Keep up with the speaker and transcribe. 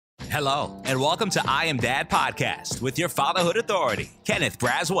Hello, and welcome to I Am Dad podcast with your fatherhood authority, Kenneth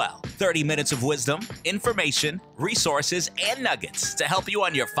Braswell. 30 minutes of wisdom, information, resources, and nuggets to help you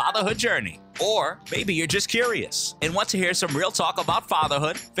on your fatherhood journey. Or maybe you're just curious and want to hear some real talk about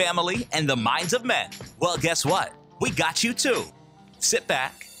fatherhood, family, and the minds of men. Well, guess what? We got you too. Sit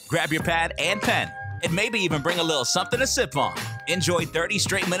back, grab your pad and pen, and maybe even bring a little something to sip on. Enjoy 30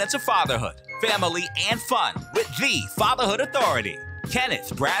 straight minutes of fatherhood, family, and fun with the Fatherhood Authority,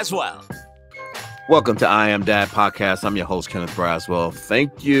 Kenneth Braswell. Welcome to I Am Dad podcast. I'm your host, Kenneth Braswell.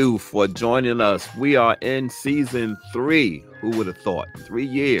 Thank you for joining us. We are in season 3. Who would have thought? 3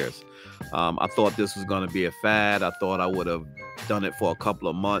 years. I thought this was going to be a fad. I thought I would have done it for a couple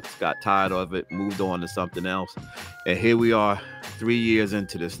of months, got tired of it, moved on to something else. And here we are 3 years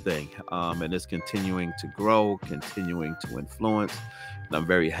into this thing. And it's continuing to grow, continuing to influence. And I'm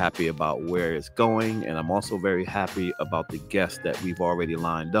very happy about where it's going. And I'm also very happy about the guests that we've already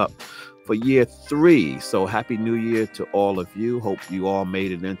lined up for year 3. So happy New Year to all of you. Hope you all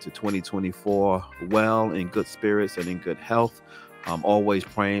made it into 2024 well, in good spirits and in good health. I'm always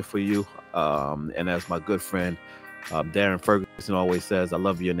praying for you. And as my good friend Darren Ferguson always says, I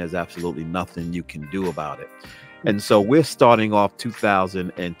love you and there's absolutely nothing you can do about it. And so we're starting off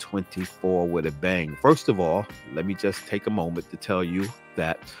 2024 with a bang. First of all, let me just take a moment to tell you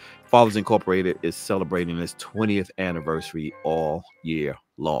that Fathers Incorporated is celebrating its 20th anniversary all year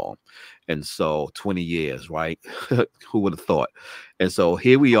long. And so 20 years, right? Who would have thought? And so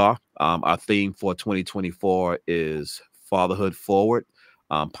here we are. Our theme for 2024 is Fatherhood Forward,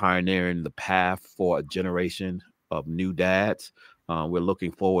 pioneering the path for a generation of new dads. We're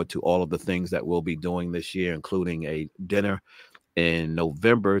looking forward to all of the things that we'll be doing this year, including a dinner in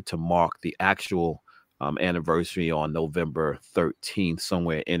November to mark the actual anniversary on November 13th,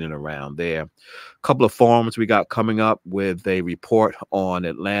 somewhere in and around there. A couple of forums we got coming up with a report on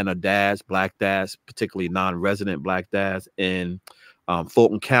Atlanta dads, Black dads, particularly non-resident Black dads in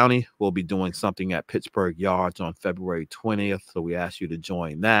Fulton County. We'll be doing something at Pittsburgh Yards on February 20th, so we ask you to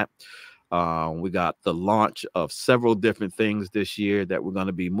join that. We got the launch of several different things this year that we're going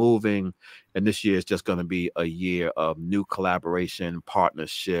to be moving. And this year is just going to be a year of new collaboration,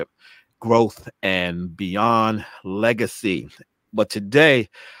 partnership, growth, and beyond legacy. But today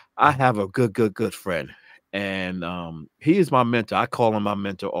I have a good friend. And he is my mentor. I call him my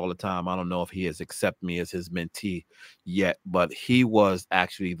mentor all the time. I don't know if he has accepted me as his mentee yet, but he was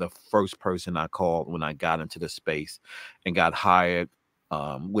actually the first person I called when I got into the space and got hired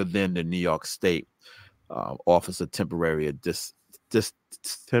within the New York State Office of Temporary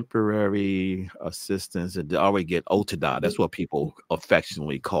Temporary Assistance, and I always get OTDA. That's what people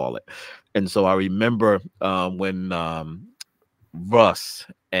affectionately call it. And so I remember when Russ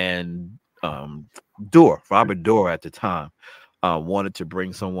and Robert Doerr at the time wanted to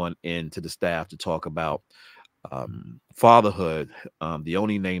bring someone into the staff to talk about fatherhood. The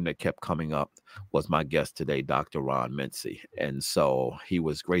only name that kept coming up was my guest today, Dr. Ron Mincy. And so he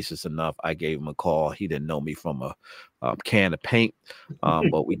was gracious enough. I gave him a call. He didn't know me from a can of paint,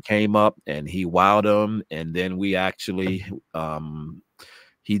 but we came up and he wowed him. And then we actually,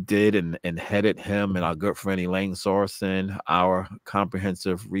 he did and headed him and our good friend Elaine Sorensen, our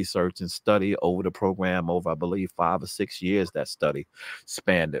comprehensive research and study over the program over, I believe, 5 or 6 years. That study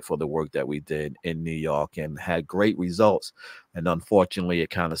spanned it for the work that we did in New York and had great results. And unfortunately, it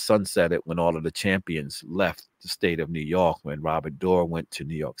kind of sunsetted when all of the champions left the state of New York, when Robert Doerr went to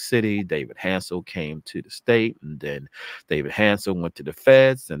New York City, David Hansel came to the state, and then David Hansel went to the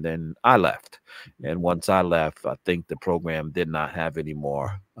feds, and then I left. And once I left, I think the program did not have any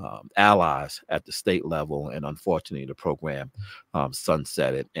more allies at the state level, and unfortunately, the program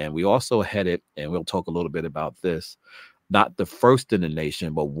sunsetted. And we also headed, and we'll talk a little bit about this, not the first in the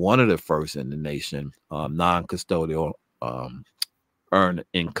nation, but one of the first in the nation, non-custodial earned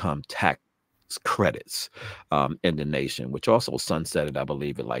income tax credits in the nation, which also sunsetted, I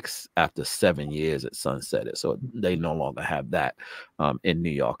believe, it like after 7 years it sunsetted. So they no longer have that in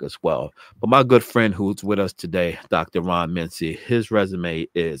New York as well. But my good friend who's with us today, Dr. Ron Mincy, his resume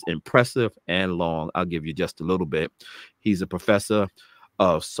is impressive and long. I'll give you just a little bit. He's a professor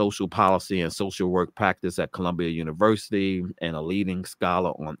of social policy and social work practice at Columbia University and a leading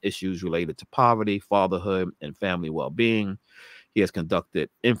scholar on issues related to poverty, fatherhood, and family well-being. He has conducted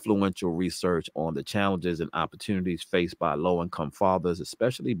influential research on the challenges and opportunities faced by low-income fathers,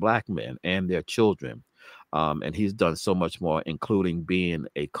 especially Black men and their children. And he's done so much more, including being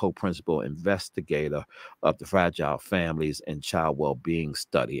a co-principal investigator of the Fragile Families and Child Well-Being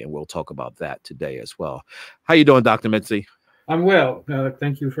Study. And we'll talk about that today as well. How you doing, Dr. Mincy? I'm well.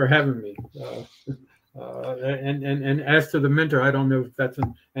 Thank you for having me. And as to the mentor, I don't know if that's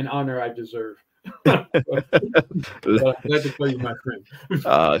an honor I deserve. But I'm glad to call you my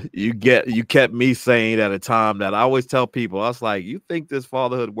friend. You kept me sane at a time that I always tell people. I was like, you think this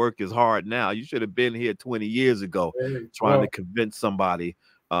fatherhood work is hard now? You should have been here 20 years ago trying to convince somebody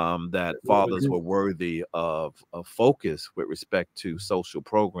that fathers were worthy of focus with respect to social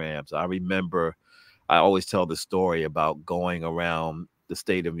programs. I remember I always tell the story about going around the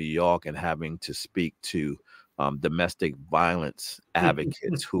state of New York and having to speak to domestic violence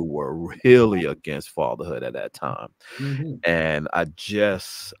advocates who were really against fatherhood at that time. And I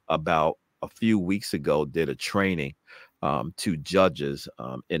just about a few weeks ago did a training to judges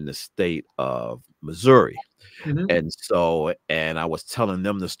in the state of Missouri. And I was telling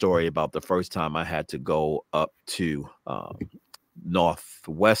them the story about the first time I had to go up to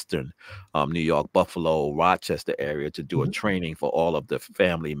northwestern New York, Buffalo, Rochester area to do a training for all of the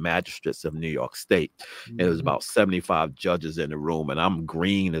family magistrates of New York State. And it was about 75 judges in the room, and I'm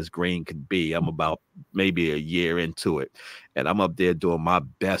green as green could be. I'm about maybe a year into it, and I'm up there doing my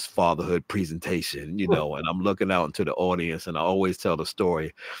best fatherhood presentation, you know, and I'm looking out into the audience, and I always tell the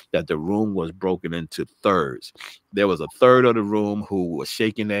story that the room was broken into thirds. There was a third of the room who was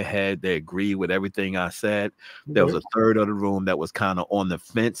shaking their head. They agreed with everything I said. There was a third of the room that was kind of on the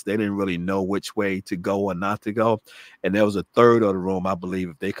fence. They didn't really know which way to go or not to go. And there was a third of the room, I believe,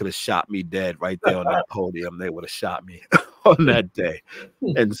 if they could have shot me dead right there on that podium, they would have shot me on that day.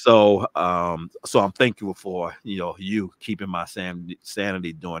 And so I'm thankful for, you know, you keeping my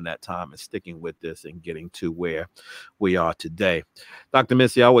sanity during that time and sticking with this and getting to where we are today. Dr.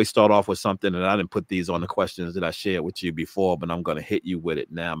 Mincy, I always start off with something, and I didn't put these on the questions that I shared with you before, but I'm going to hit you with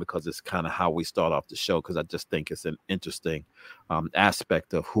it now because it's kind of how we start off the show, because I just think it's an interesting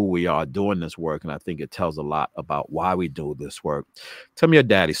aspect of who we are doing this work. And I think it tells a lot about why we do this work. Tell me your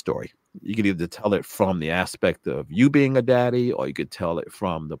daddy story. You could either tell it from the aspect of you being a daddy, or you could tell it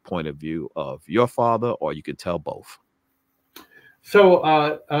from the point of view of your father, or you could tell both. So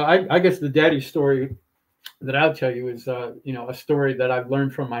I guess the daddy story that I'll tell you is, you know, a story that I've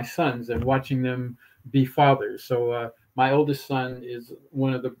learned from my sons and watching them be fathers. So my oldest son is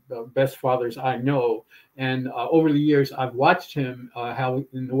one of the best fathers I know. And over the years, I've watched him, how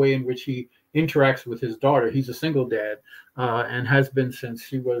in the way in which he interacts with his daughter. He's a single dad and has been since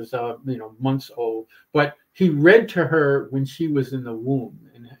she was, you know, months old. But he read to her when she was in the womb,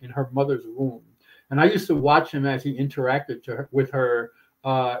 in her mother's womb. And I used to watch him as he interacted with her.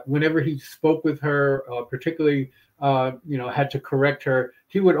 Whenever he spoke with her, particularly, you know, had to correct her,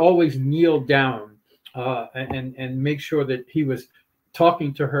 he would always kneel down and make sure that he was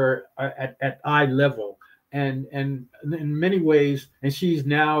talking to her at eye level. And in many ways, and she's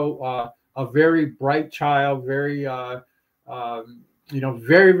now a very bright child, very, you know,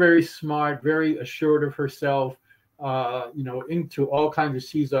 very, very smart, very assured of herself, you know, into all kinds of,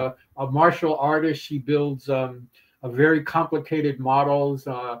 she's a martial artist. She builds a very complicated models.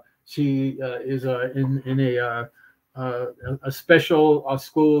 She is in a special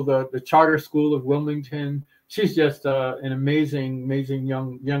school, the charter school of Wilmington. She's just an amazing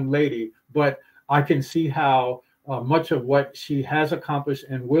young lady. But I can see how much of what she has accomplished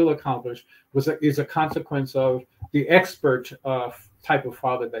and will accomplish is a consequence of the expert type of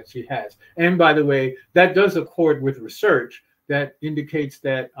father that she has. And by the way, that does accord with research that indicates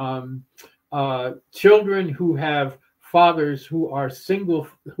that children who have fathers who are single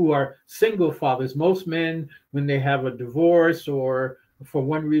fathers, most men, when they have a divorce or for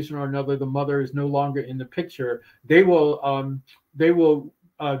one reason or another, the mother is no longer in the picture, they will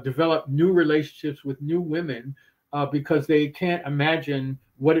develop new relationships with new women because they can't imagine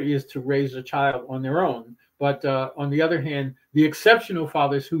what it is to raise a child on their own. But on the other hand, the exceptional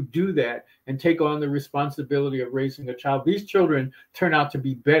fathers who do that and take on the responsibility of raising a child, these children turn out to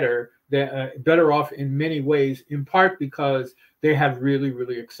be better off in many ways, in part because they have really,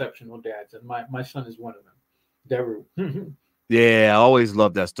 really exceptional dads. And my son is one of them, Daru. Yeah, I always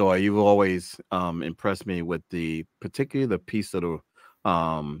love that story. You've always impressed me with particularly the piece of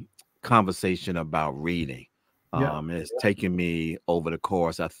the conversation about reading. It's taken me over the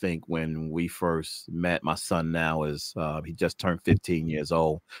course. I think when we first met, my son now is he just turned 15 years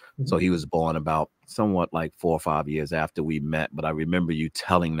old. So he was born about somewhat like 4 or 5 years after we met. But I remember you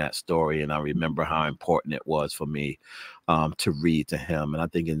telling that story, and I remember how important it was for me to read to him. And I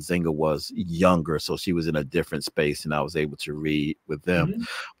think Nzinga was younger, so she was in a different space, and I was able to read with them.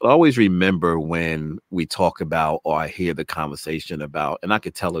 But I always remember when we talk about, or I hear the conversation about, and I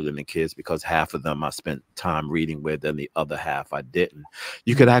could tell it in the kids because half of them I spent time reading with and the other half I didn't.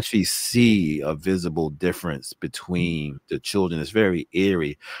 You could actually see a visible difference between the children. It's very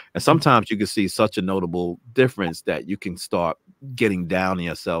eerie. And sometimes you can see such a a notable difference that you can start getting down on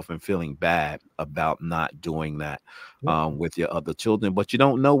yourself and feeling bad about not doing that with your other children. But you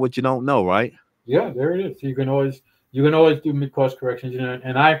don't know what you don't know, right? Yeah, there it is. You can always do mid-course corrections,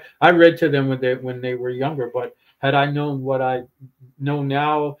 And I read to them when they were younger, but had I known what I know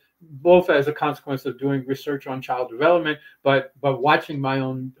now, both as a consequence of doing research on child development, but watching my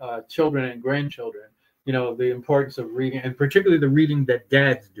own children and grandchildren, the importance of reading, and particularly the reading that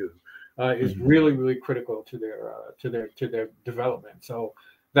dads do, is really, really critical to their development. So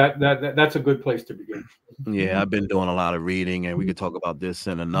that's a good place to begin. Yeah, I've been doing a lot of reading, and we could talk about this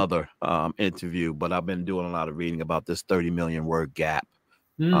in another interview, but I've been doing a lot of reading about this 30 million word gap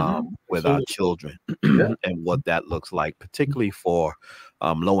with our children and what that looks like, particularly for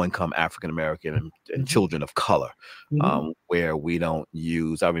low-income African-American and children of color, where we don't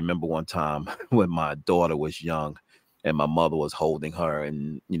use. I remember one time when my daughter was young and my mother was holding her,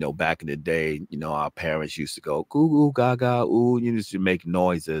 and back in the day, our parents used to go goo goo gaga ooh, you used to make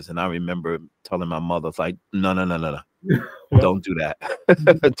noises, and I remember telling my mother, it's like, no, don't do that.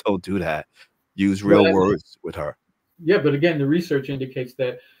 Don't do that. Use real words with her. Yeah, but again, the research indicates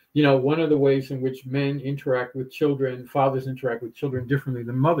that one of the ways in which men interact with children, fathers interact with children differently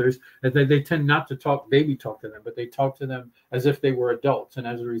than mothers, is that they tend not to baby talk to them, but they talk to them as if they were adults. And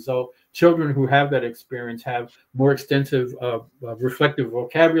as a result, children who have that experience have more extensive reflective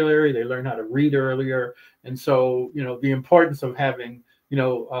vocabulary. They learn how to read earlier. And so, the importance of having,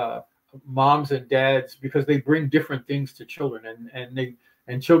 moms and dads, because they bring different things to children,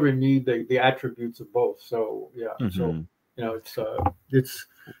 and children need the attributes of both. So, yeah. So,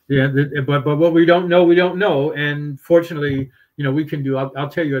 but what we don't know. And fortunately, we can do. I'll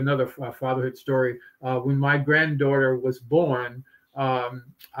tell you another fatherhood story. When my granddaughter was born, I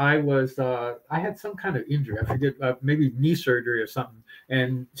had some kind of injury. I forget, maybe knee surgery or something.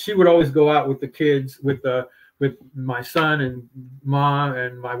 And she would always go out with the kids, with my son and mom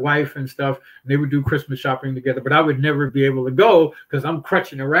and my wife and stuff. And they would do Christmas shopping together, but I would never be able to go because I'm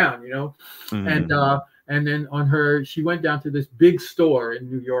crutching around, And then she went down to this big store in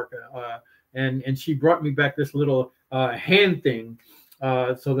New York, and she brought me back this little hand thing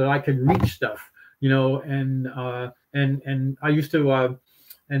so that I could reach stuff, And I used to,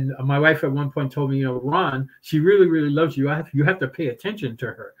 and my wife at one point told me, Ron, she really, really loves you. You have to pay attention to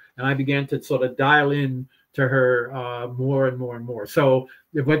her. And I began to sort of dial in to her more and more and more. So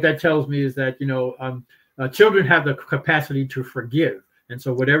what that tells me is that children have the capacity to forgive. And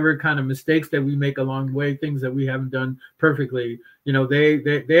so whatever kind of mistakes that we make along the way, things that we haven't done perfectly,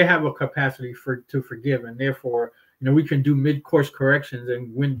 they have a capacity to forgive, and therefore, we can do mid-course corrections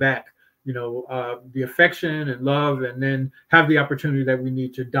and win back, the affection and love, and then have the opportunity that we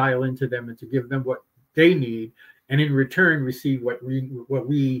need to dial into them and to give them what they need, and in return receive what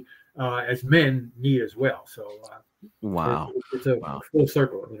we as men need as well. So. Wow. It's a full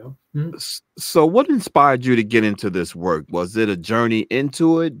circle, So what inspired you to get into this work? Was it a journey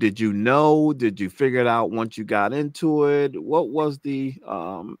into it? Did you know? Did you figure it out once you got into it? What was the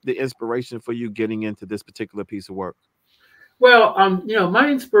inspiration for you getting into this particular piece of work? Well, my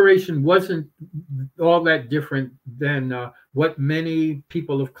inspiration wasn't all that different than what many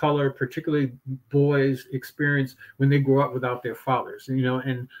people of color, particularly boys, experience when they grow up without their fathers.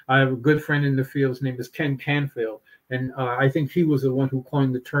 And I have a good friend in the field. His name is Ken Canfield, and I think he was the one who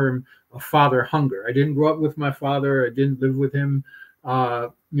coined the term father hunger. I didn't grow up with my father. I didn't live with him.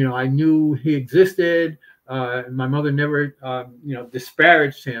 I knew he existed. My mother never,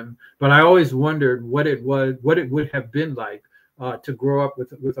 disparaged him, but I always wondered what it would have been like to grow up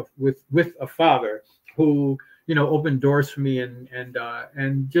with a father who opened doors for me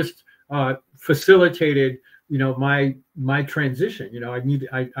and just facilitated my transition.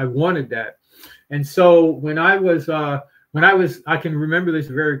 I wanted that, and so when I was I can remember this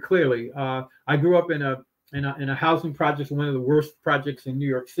very clearly. I grew up in a housing project, one of the worst projects in New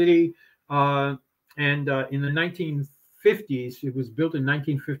York City, and in the 1950s, it was built in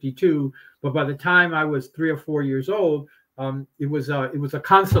 1952. But by the time I was 3 or 4 years old, it was a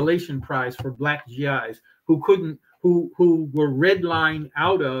consolation prize for Black GIs who were redlined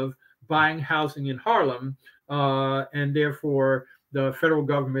out of buying housing in Harlem, and therefore the federal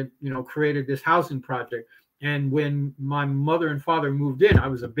government created this housing project. And when my mother and father moved in, I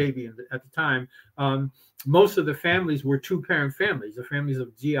was a baby at the time. Most of the families were 2-parent families, the families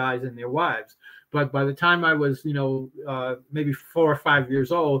of GIs and their wives. But by the time I was maybe 4 or 5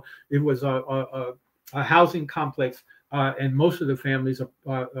 years old, it was a housing complex. And most of the families,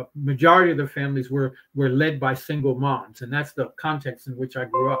 a majority of the families were led by single moms, and that's the context in which I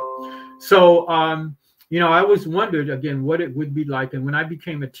grew up. So I always wondered again what it would be like. And when I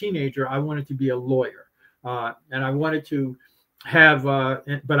became a teenager, I wanted to be a lawyer, and I wanted to have,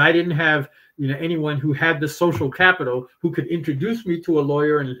 but I didn't have anyone who had the social capital who could introduce me to a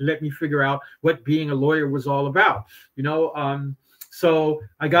lawyer and let me figure out what being a lawyer was all about. So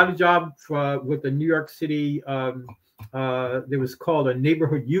I got a job with the New York City. It was called a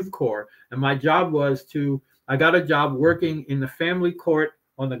neighborhood youth corps, and my job was I got a job working in the family court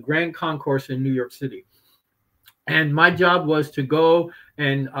on the Grand Concourse in New York City. And my job was to go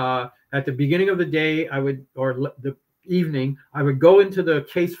and at the beginning of the day, the evening, I would go into the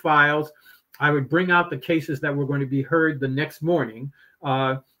case files. I would bring out the cases that were going to be heard the next morning.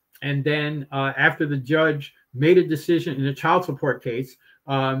 And then after the judge made a decision in a child support case,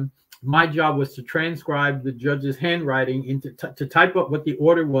 my job was to transcribe the judge's handwriting to type up what the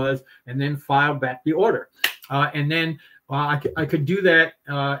order was and then file back the order. And then I could do that.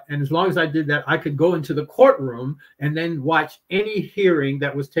 And as long as I did that, I could go into the courtroom and then watch any hearing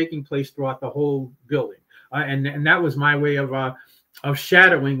that was taking place throughout the whole building. And that was my way of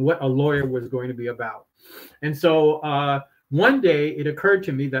shadowing what a lawyer was going to be about. And so one day it occurred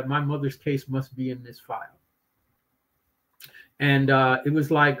to me that my mother's case must be in this file. And it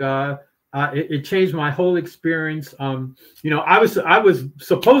was like it changed my whole experience. I was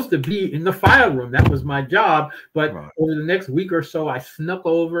supposed to be in the file room. That was my job. But over the next week or so, I snuck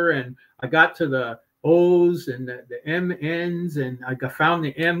over and I got to the O's and the MNs, and I found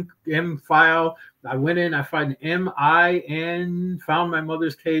the M file. I went in, I found MIN, found my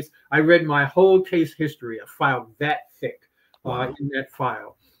mother's case. I read my whole case history, a file that thick in that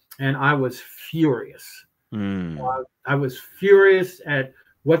file. And I was furious. I was furious at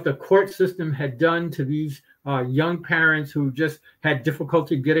what the court system had done to these young parents who just had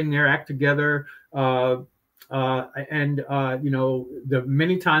difficulty getting their act together. The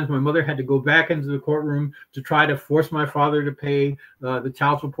many times my mother had to go back into the courtroom to try to force my father to pay the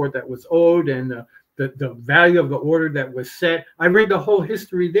child support that was owed and the value of the order that was set. I read the whole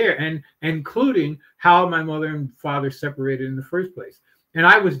history there, and including how my mother and father separated in the first place. And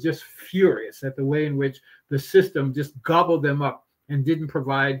I was just furious at the way in which the system just gobbled them up and didn't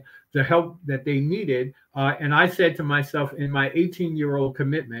provide the help that they needed. And I said to myself in my 18-year-old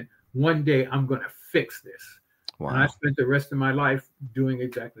commitment, one day I'm going to fix this. Wow. And I spent the rest of my life doing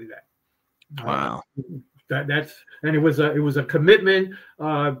exactly that. Wow. And it was a commitment.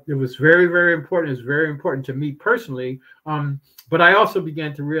 It was very, very important. It was very important to me personally. But I also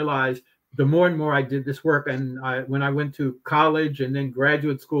began to realize the more and more I did this work, and when I went to college and then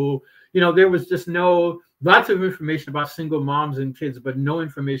graduate school, there was just lots of information about single moms and kids, but no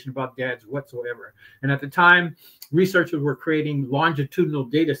information about dads whatsoever. And at the time, researchers were creating longitudinal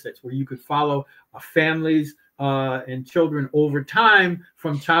data sets where you could follow families and children over time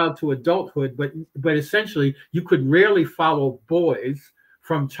from child to adulthood. But essentially, you could rarely follow boys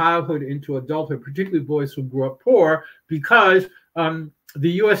from childhood into adulthood, particularly boys who grew up poor, because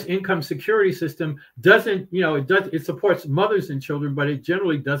the U.S. income security system doesn't, it supports mothers and children, but it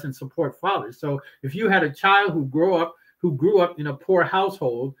generally doesn't support fathers. So if you had a child who grew up in a poor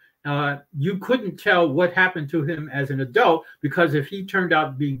household, you couldn't tell what happened to him as an adult, because if he turned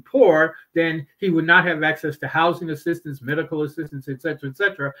out being poor, then he would not have access to housing assistance, medical assistance, et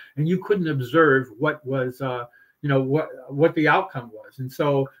cetera, and you couldn't observe what was, what the outcome was. And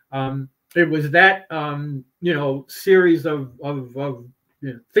so it was that, series of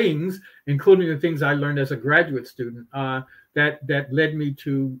things, including the things I learned as a graduate student, that led me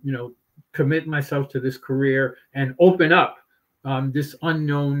to, commit myself to this career and open up this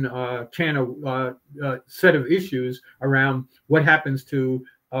unknown set of issues around what happens to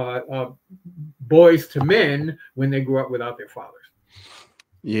boys to men when they grow up without their fathers.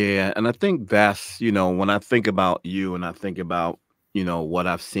 Yeah, and I think that's, when I think about you and I think about, what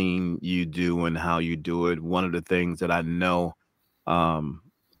I've seen you do and how you do it, one of the things that I know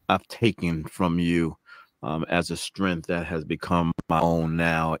I've taken from you as a strength that has become my own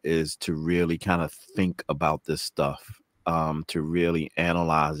now is to really kind of think about this stuff, to really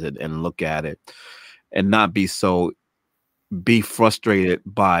analyze it and look at it and not be frustrated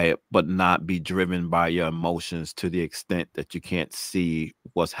by it, but not be driven by your emotions to the extent that you can't see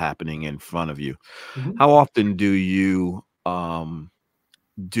what's happening in front of you. Mm-hmm. How often do you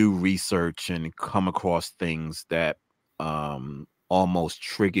do research and come across things that almost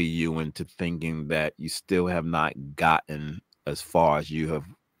trigger you into thinking that you still have not gotten as far as you have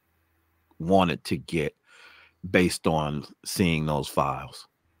wanted to get based on seeing those files?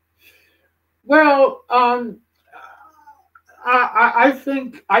 Well, I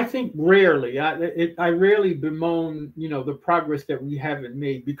think rarely. I rarely bemoan, the progress that we haven't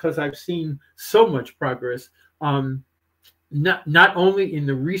made, because I've seen so much progress. Um, not only in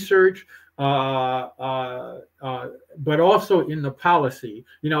the research, but also in the policy.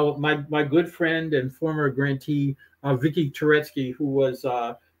 My good friend and former grantee, Vicky Turetsky, who was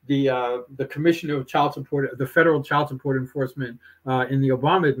the commissioner of child support, the federal child support enforcement in the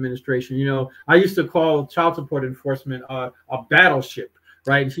Obama administration. I used to call child support enforcement a battleship.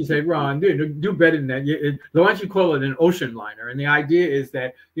 Right. And she said, Ron, do better than that. Why don't you call it an ocean liner? And the idea is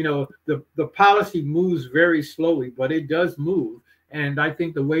that, the policy moves very slowly, but it does move. And I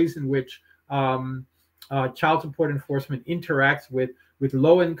think the ways in which child support enforcement interacts with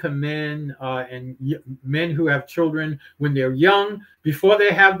low-income men and men who have children when they're young, before they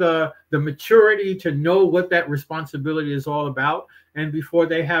have the maturity to know what that responsibility is all about, and before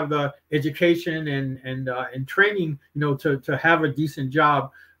they have the education and training, to have a decent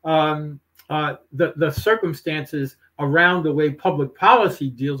job. The circumstances around the way public policy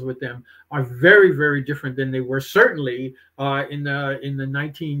deals with them are very, very different than they were certainly in the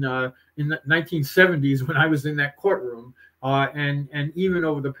 1970s when I was in that courtroom, and even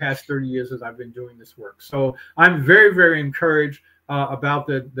over the past 30 years as I've been doing this work. So I'm very, very encouraged about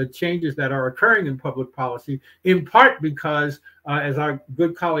the changes that are occurring in public policy, in part because, as our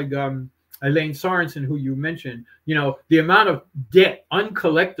good colleague Elaine Sorensen, who you mentioned, the amount of debt,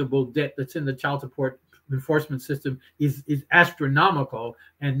 uncollectible debt that's in the child support enforcement system is astronomical.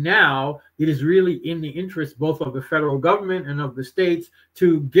 And now it is really in the interest both of the federal government and of the states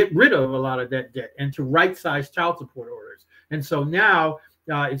to get rid of a lot of that debt and to right-size child support orders. And so now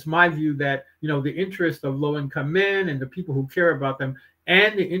it's my view that, the interest of low-income men and the people who care about them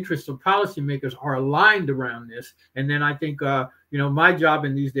and the interests of policymakers are aligned around this. And then I think, my job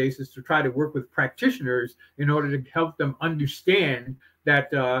in these days is to try to work with practitioners in order to help them understand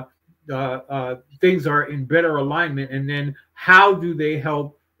that things are in better alignment, and then how do they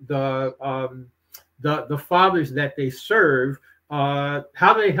help the fathers that they serve,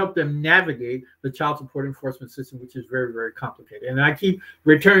 how do they help them navigate the child support enforcement system, which is very, very complicated. And I keep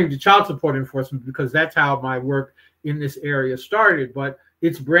returning to child support enforcement because that's how my work in this area started, but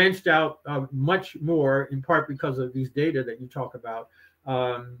it's branched out much more, in part because of these data that you talk about,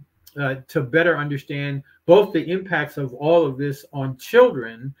 to better understand both the impacts of all of this on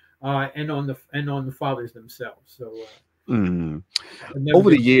children and on the fathers themselves. So over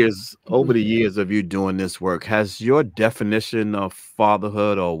the years of you doing this work, has your definition of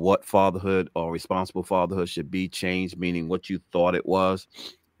fatherhood, or what fatherhood or responsible fatherhood should be, changed? Meaning what you thought it was,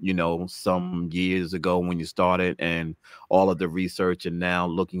 some years ago when you started, and all of the research, and now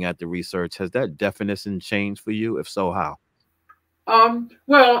looking at the research, has that definition changed for you? If so, how?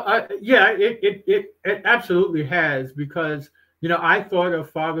 Yeah, it absolutely has, because I thought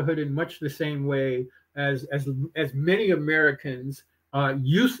of fatherhood in much the same way as many Americans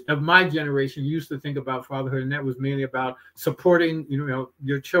of my generation used to think about fatherhood, and that was mainly about supporting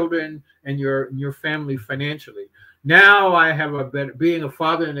your children and your family financially. Now I have being a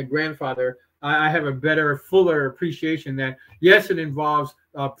father and a grandfather, I have a better, fuller appreciation that yes, it involves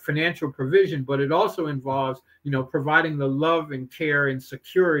financial provision, but it also involves providing the love and care and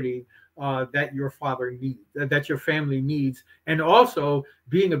security that your father needs, that your family needs, and also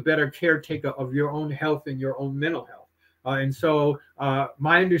being a better caretaker of your own health and your own mental health. And so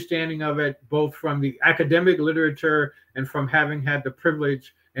my understanding of it, both from the academic literature and from having had the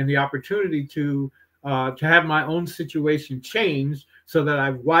privilege and the opportunity to have my own situation change, so that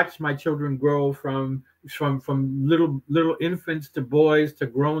I've watched my children grow from little infants to boys to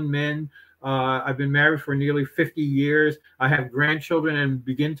grown men. I've been married for nearly 50 years. I have grandchildren and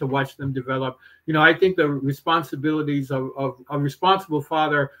begin to watch them develop. I think the responsibilities of a responsible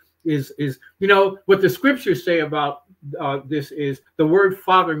father is what the scriptures say about this is the word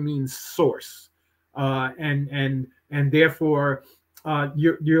father means source, and therefore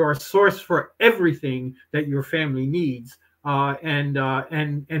you're a source for everything that your family needs, and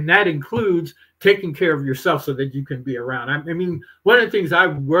that includes taking care of yourself so that you can be around. I mean, one of the things I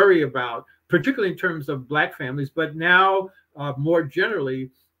worry about, particularly in terms of Black families, but now more generally,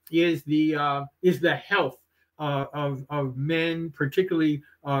 is the health of men, particularly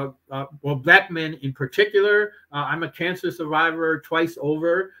Black men in particular. I'm a cancer survivor twice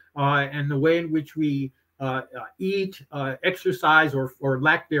over, and the way in which we eat, exercise, or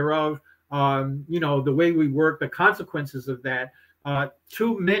lack thereof, the way we work, the consequences of that.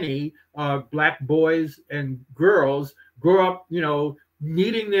 Too many Black boys and girls grow up,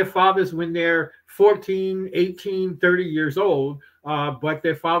 needing their fathers when they're 14, 18, 30 years old, but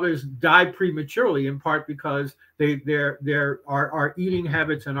their fathers die prematurely, in part because our eating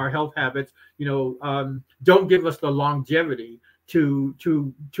habits and our health habits, don't give us the longevity to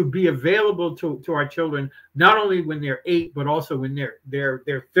be available to our children, not only when they're 8, but also when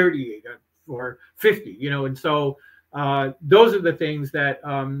they're 38 or 50, and so those are the things that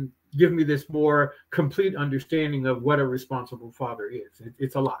give me this more complete understanding of what a responsible father is.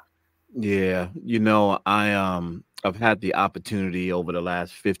 It's a lot. Yeah, I've had the opportunity over the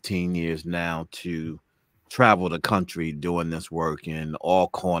last 15 years now to travel the country doing this work in all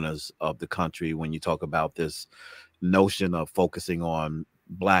corners of the country. When you talk about this notion of focusing on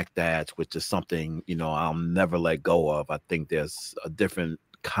Black dads, which is something, I'll never let go of. I think there's a different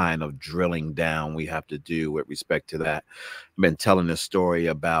kind of drilling down we have to do with respect to that. I've been telling this story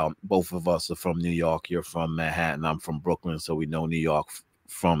about both of us are from New York. You're from Manhattan. I'm from Brooklyn. So we know New York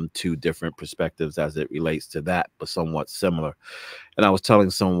from two different perspectives as it relates to that, but somewhat similar. And I was telling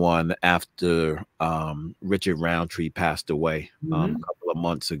someone after Richard Roundtree passed away a couple of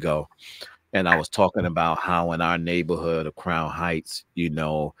months ago, and I was talking about how in our neighborhood of Crown Heights,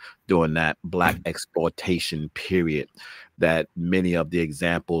 during that Black exploitation period, that many of the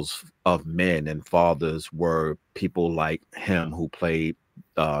examples of men and fathers were people like him who played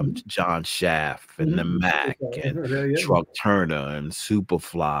John Shaft and the Mac and Truck Turner and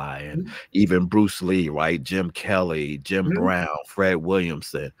Superfly and even Bruce Lee, right? Jim Kelly, Jim Brown, Fred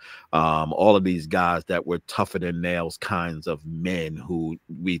Williamson, all of these guys that were tougher than nails kinds of men who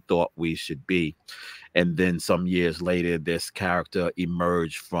we thought we should be. And then some years later, this character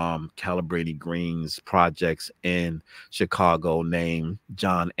emerged from Cabrini Green's projects in Chicago named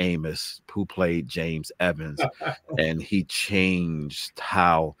John Amos, who played James Evans. And he changed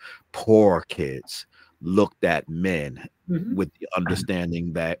how poor kids looked at men with the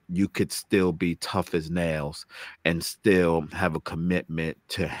understanding that you could still be tough as nails and still have a commitment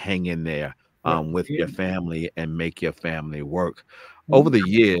to hang in there with your family and make your family work. Over the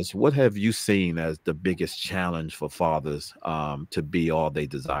years, what have you seen as the biggest challenge for fathers to be all they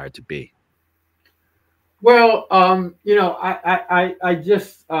desire to be? Well, I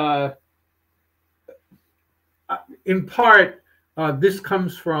just, in part, this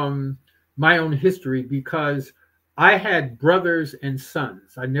comes from my own history because I had brothers and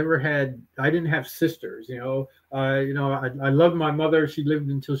sons. I didn't have sisters. I love my mother. She lived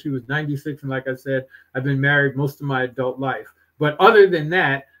until she was 96, and like I said, I've been married most of my adult life. But other than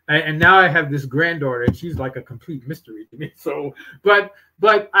that, and now I have this granddaughter, and she's like a complete mystery to me. So, but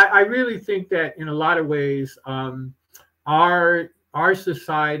I really think that in a lot of ways, our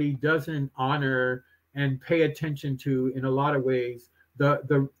society doesn't honor and pay attention to, in a lot of ways,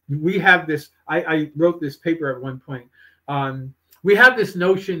 we have this. I wrote this paper at one point. We have this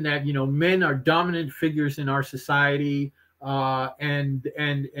notion that men are dominant figures in our society,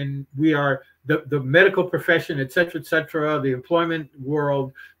 and we are the medical profession, et cetera, the employment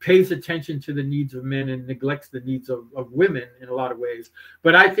world pays attention to the needs of men and neglects the needs of women in a lot of ways.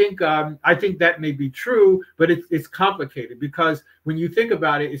 But I think that may be true, but it's complicated because when you think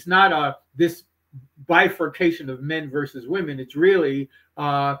about it, it's not this bifurcation of men versus women. It's really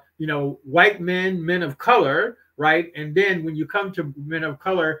white men of color, right? And then when you come to men of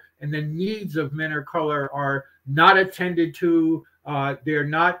color and the needs of men of color are not attended to,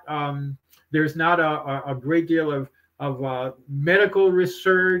 there's not a great deal of medical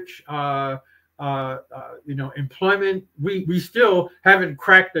research, employment. We still haven't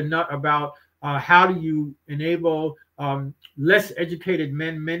cracked the nut about how do you enable less educated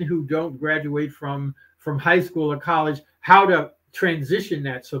men who don't graduate from high school or college, how to transition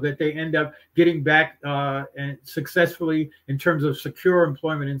that so that they end up getting back and successfully in terms of secure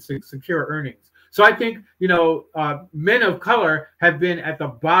employment and secure earnings. So I think, men of color have been at the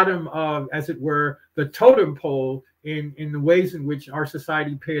bottom of, as it were, the totem pole in the ways in which our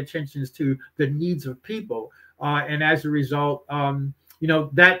society pay attention to the needs of people. And as a result,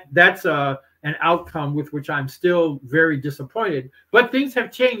 that's an outcome with which I'm still very disappointed. But things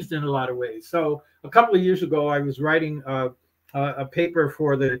have changed in a lot of ways. So a couple of years ago, I was writing a paper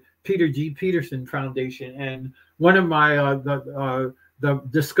for the Peter G. Peterson Foundation, and one of my the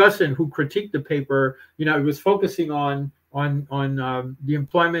discussant who critiqued the paper, it was focusing on the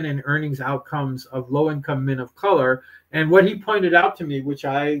employment and earnings outcomes of low-income men of color. And what he pointed out to me, which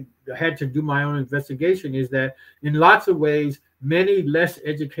I had to do my own investigation, is that in lots of ways, many less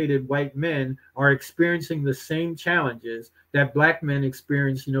educated white men are experiencing the same challenges that Black men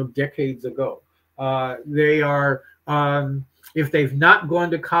experienced, decades ago. They are, if they've not gone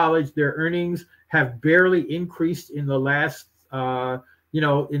to college, their earnings have barely increased in the last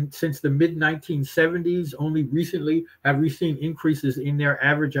since the mid 1970s. Only recently have we seen increases in their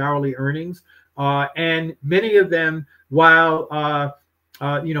average hourly earnings, and many of them, while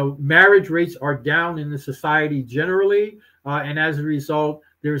marriage rates are down in the society generally, and as a result,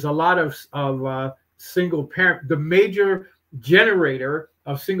 there's a lot of single parent. The major generator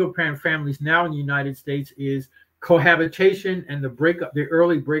of single parent families now in the United States is cohabitation and the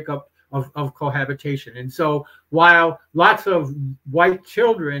early breakup of cohabitation. And so while lots of white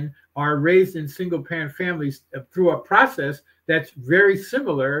children are raised in single parent families through a process that's very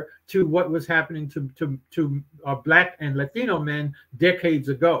similar to what was happening to Black and Latino men decades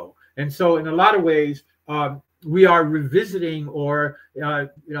ago. And so in a lot of ways, we are revisiting, or,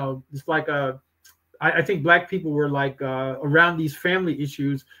 it's like I think Black people were like around these family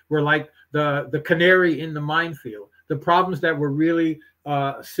issues were like the canary in the minefield. The problems that were really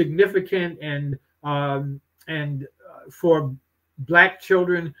significant and for Black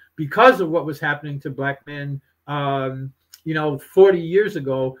children because of what was happening to Black men, 40 years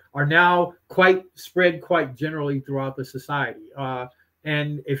ago, are now spread quite generally throughout the society.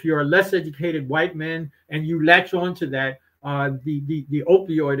 And if you're a less educated white man and you latch on to that, the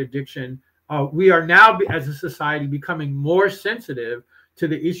opioid addiction, we are now as a society becoming more sensitive to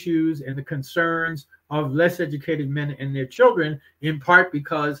the issues and the concerns of less educated men and their children, in part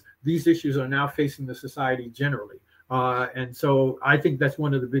because these issues are now facing the society generally. And so I think that's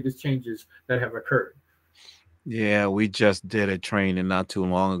one of the biggest changes that have occurred. Yeah, we just did a training not too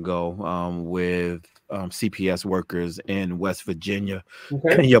long ago with CPS workers in West Virginia.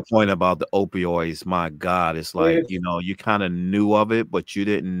 Okay. And your point about the opioids, my God, it's like, you kind of knew of it, but you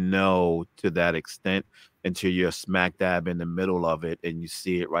didn't know to that extent until you're smack dab in the middle of it and you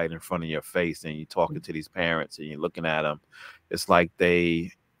see it right in front of your face and you're talking to these parents and you're looking at them. It's like man,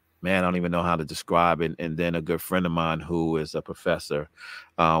 I don't even know how to describe it. And then a good friend of mine who is a professor,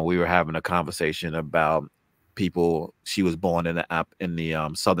 we were having a conversation about people. She was born in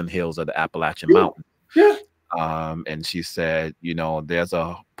the southern hills of the Appalachian Mountains. Yeah. And she said, there's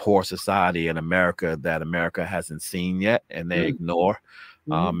a poor society in America that America hasn't seen yet, and they ignore.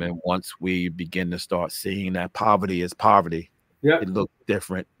 And once we begin to start seeing that poverty is poverty, it looks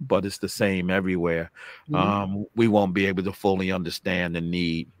different, but it's the same everywhere. We won't be able to fully understand the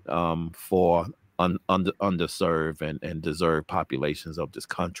need for underserved and deserved populations of this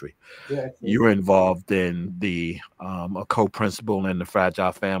country. You're involved in a co-principal in the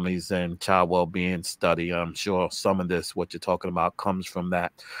Fragile Families and Child Wellbeing study. I'm sure some of this, what you're talking about, comes from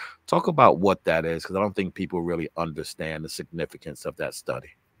that. Talk about what that is, because I don't think people really understand the significance of that study.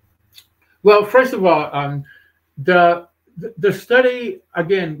 Well, first of all, the study,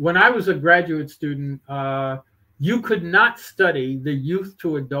 again, when I was a graduate student, you could not study the youth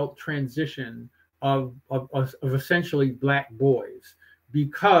to adult transition of essentially Black boys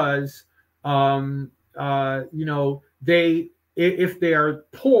because if they are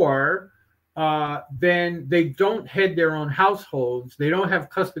poor, then they don't head their own households, they don't have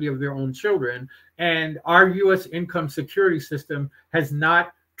custody of their own children, and our U.S. income security system has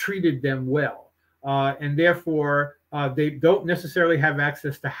not treated them well, and therefore they don't necessarily have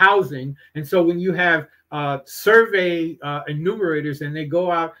access to housing. And so when you have survey enumerators and they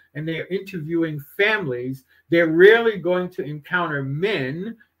go out and they're interviewing families, they're rarely going to encounter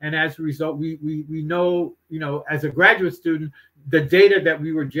men. And as a result, we know, as a graduate student, the data that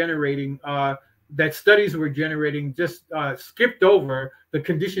we were generating, that studies were generating, just skipped over the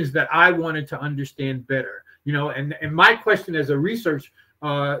conditions that I wanted to understand better. And my question as a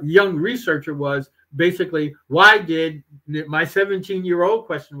young researcher was, basically, my 17-year-old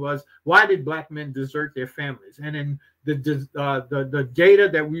question was, why did Black men desert their families? And in the data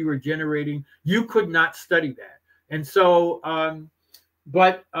that we were generating, you could not study that. And so,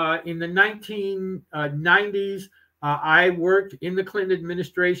 but in the 1990s, I worked in the Clinton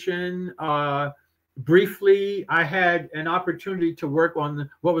administration. Briefly, I had an opportunity to work on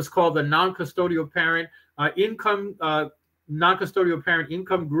what was called the non-custodial parent income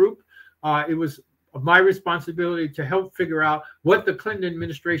group. It was my responsibility to help figure out what the Clinton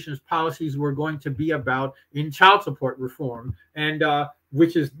administration's policies were going to be about in child support reform, and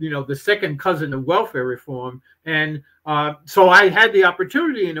which is, the second cousin of welfare reform. And so I had the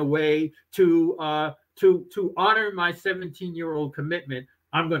opportunity, in a way, to honor my 17-year-old commitment.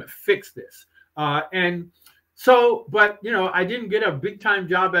 I'm going to fix this. And so, but, I didn't get a big time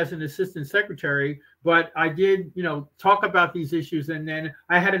job as an assistant secretary, but I did, talk about these issues. And then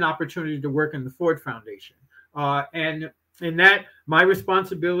I had an opportunity to work in the Ford Foundation. And in that, my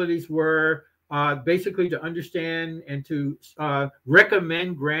responsibilities were basically to understand and to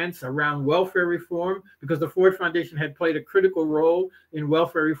recommend grants around welfare reform, because the Ford Foundation had played a critical role in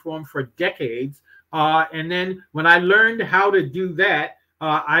welfare reform for decades. And then when I learned how to do that,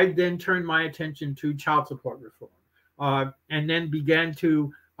 I then turned my attention to child support reform, and then began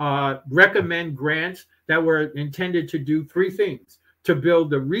to recommend grants that were intended to do three things: to build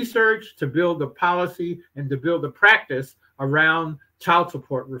the research, to build the policy, and to build the practice around child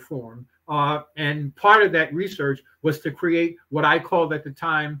support reform. And part of that research was to create what I called at the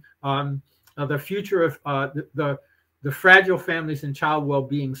time the future of the Fragile Families and Child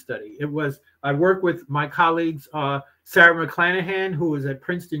Wellbeing Study. I worked with my colleagues, Sarah McClanahan, who was at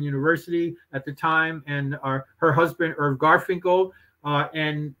Princeton University at the time, and her husband, Irv Garfinkel.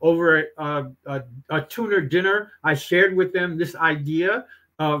 And over a tuna dinner, I shared with them this idea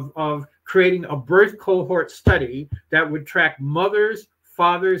of creating a birth cohort study that would track mothers,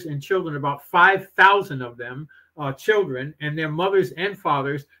 fathers, and children, about 5,000 of them, children, and their mothers and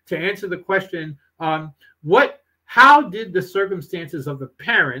fathers, to answer the question, how did the circumstances of the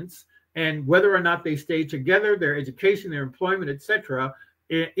parents and whether or not they stayed together, their education, their employment, etc.,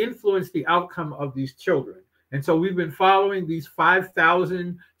 influence the outcome of these children? And so we've been following these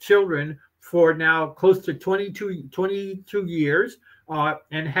 5,000 children for now close to 22 years,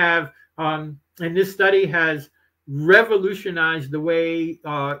 and this study has revolutionized the way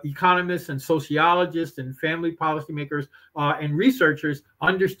economists and sociologists and family policymakers and researchers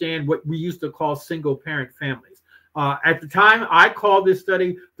understand what we used to call single-parent families. At the time, I called this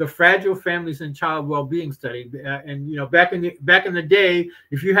study the Fragile Families and Child Wellbeing Study. And back in the day,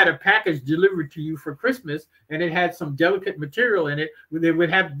 if you had a package delivered to you for Christmas and it had some delicate material in it, they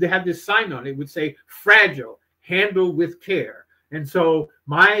have this sign on it. It would say "Fragile, handle with care." And so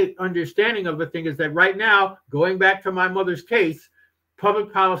my understanding of the thing is that right now, going back to my mother's case,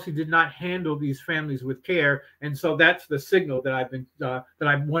 public policy did not handle these families with care, and so that's the signal that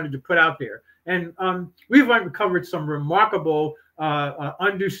I wanted to put out there. And we've uncovered some remarkable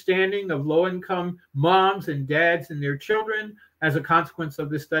understanding of low-income moms and dads and their children as a consequence of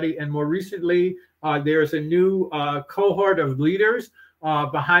this study. And more recently, there's a new cohort of leaders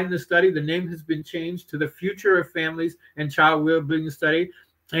behind the study. The name has been changed to the Future of Families and Child Wellbeing Study.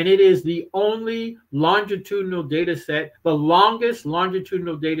 And it is the only longitudinal data set, the longest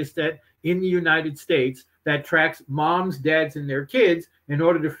longitudinal data set in the United States, that tracks moms, dads, and their kids in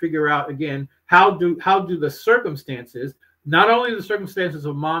order to figure out, again, how do the circumstances, not only the circumstances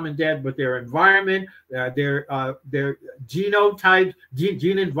of mom and dad, but their environment, their genotype,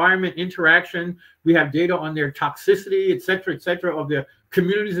 gene environment interaction. We have data on their toxicity, et cetera, of the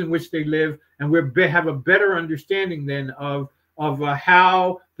communities in which they live, and we have a better understanding then of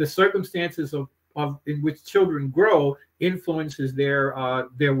how the circumstances of in which children grow influences their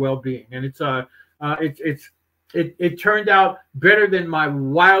well-being. And it turned out better than my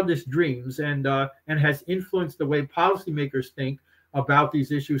wildest dreams, and has influenced the way policymakers think about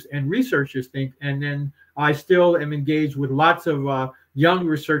these issues and researchers think. And then I still am engaged with lots of young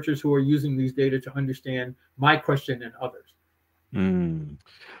researchers who are using these data to understand my question and others.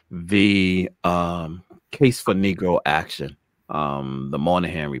 The Case for Negro Action, the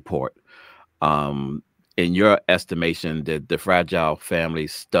Moynihan Report. In your estimation, did the Fragile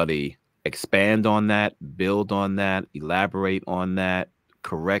Families Study expand on that, build on that, elaborate on that,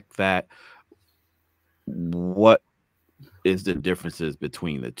 correct that? What is the differences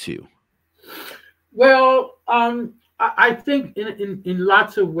between the two? Well, I think in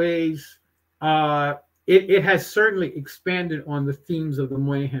lots of ways, it has certainly expanded on the themes of the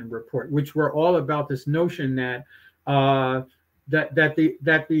Moynihan Report, which were all about this notion that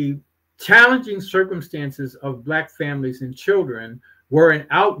the challenging circumstances of Black families and children were an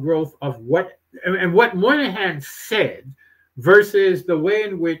outgrowth of what Moynihan said versus the way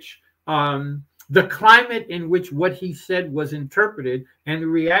in which the climate in which what he said was interpreted and the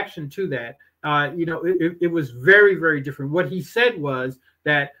reaction to that. It was very, very different. What he said was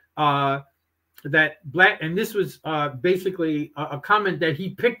that Black, and this was basically a comment that he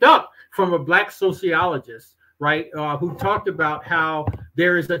picked up from a Black sociologist, right, who talked about how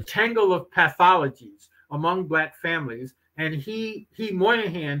there is a tangle of pathologies among Black families. And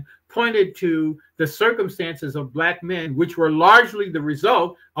Moynihan pointed to the circumstances of Black men, which were largely the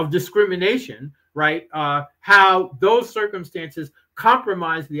result of discrimination, right? How those circumstances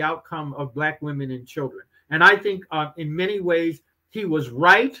compromised the outcome of Black women and children. And I think in many ways he was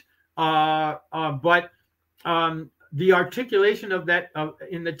right, but the articulation of that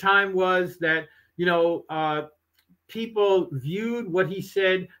in the time was that, people viewed what he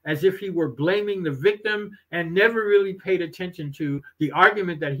said as if he were blaming the victim and never really paid attention to the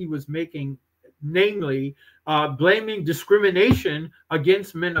argument that he was making namely blaming discrimination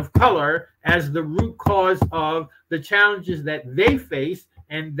against men of color as the root cause of the challenges that they face,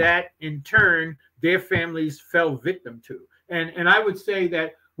 and that in turn their families fell victim to. And I would say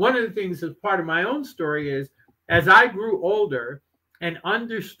that one of the things as part of my own story is, as I grew older and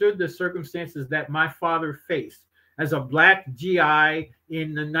understood the circumstances that my father faced as a Black GI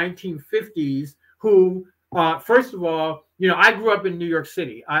in the 1950s, who, first of all, I grew up in New York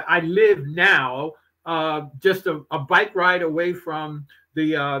City. I live now just a bike ride away from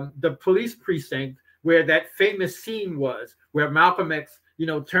the police precinct where that famous scene was, where Malcolm X,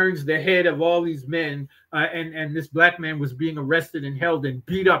 turns the head of all these men, and this Black man was being arrested and held and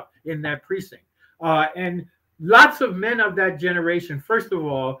beat up in that precinct. And lots of men of that generation, first of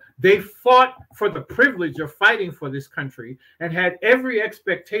all, they fought for the privilege of fighting for this country and had every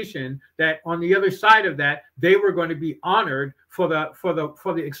expectation that on the other side of that, they were going to be honored for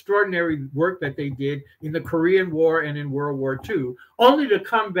the extraordinary work that they did in the Korean War and in World War II, only to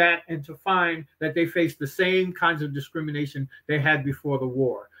come back and to find that they faced the same kinds of discrimination they had before the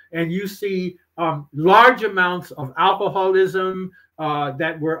war. And you see large amounts of alcoholism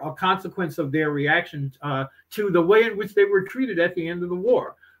that were a consequence of their reaction to the way in which they were treated at the end of the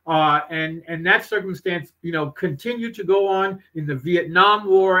war. And that circumstance, continued to go on in the Vietnam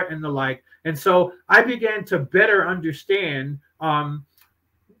War and the like. And so I began to better understand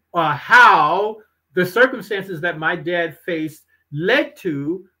how the circumstances that my dad faced led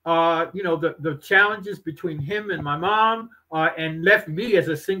to the challenges between him and my mom, and left me as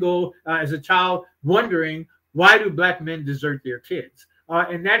a child wondering, why do Black men desert their kids?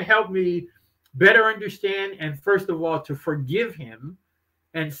 And that helped me better understand, and first of all, to forgive him,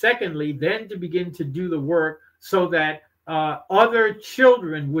 and secondly, then to begin to do the work so that other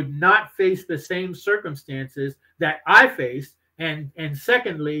children would not face the same circumstances that I faced, and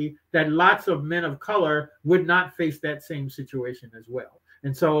secondly, that lots of men of color would not face that same situation as well.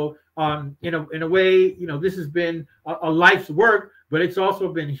 And so, in a way, this has been a life's work, but it's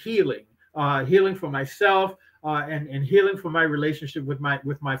also been healing for myself, and healing for my relationship with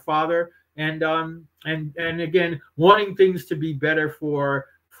my father, and again, wanting things to be better for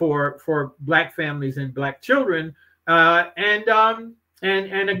Black families and Black children, and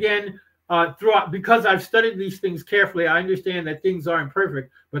again, throughout, because I've studied these things carefully, I understand that things aren't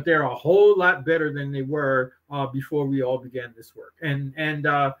perfect, but they're a whole lot better than they were before we all began this work. And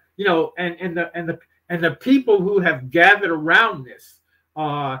the people who have gathered around this,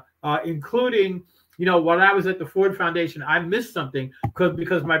 including, when I was at the Ford Foundation, I missed something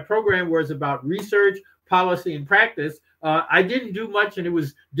because my program was about research, policy, and practice. I didn't do much, and it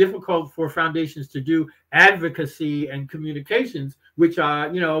was difficult for foundations to do advocacy and communications, which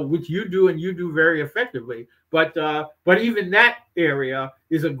you do, and you do very effectively. But even that area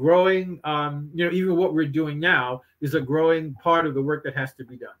is a growing, even what we're doing now is a growing part of the work that has to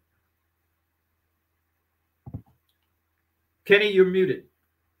be done. Kenny, you're muted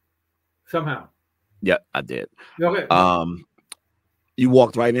somehow. Yeah, I did. Okay. You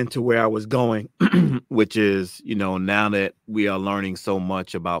walked right into where I was going, which is, now that we are learning so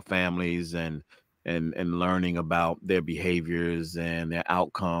much about families and learning about their behaviors and their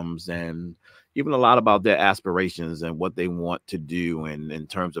outcomes, and even a lot about their aspirations and what they want to do, and in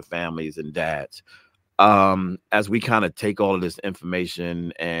terms of families and dads. As we kind of take all of this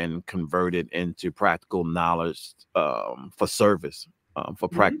information and convert it into practical knowledge for service, for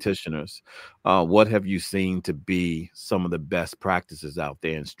practitioners, what have you seen to be some of the best practices out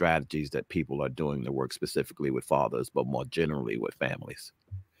there and strategies that people are doing to work specifically with fathers, but more generally with families?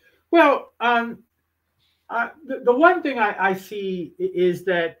 Well, the one thing I see is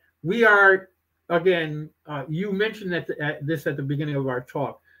that we are, again, you mentioned this at the beginning of our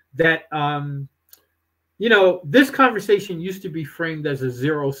talk, that this conversation used to be framed as a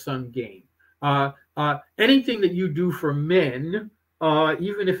zero-sum game. Anything that you do for men,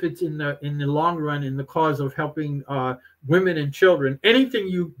 even if it's in the long run in the cause of helping women and children, anything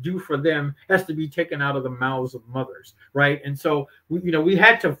you do for them has to be taken out of the mouths of mothers, right? And so we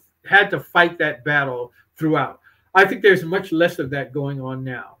had to fight that battle throughout. I think there's much less of that going on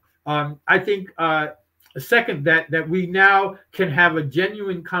now. I think second, that we now can have a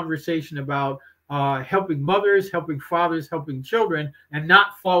genuine conversation about helping mothers, helping fathers, helping children, and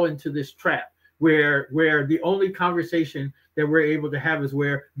not fall into this trap where the only conversation that we're able to have is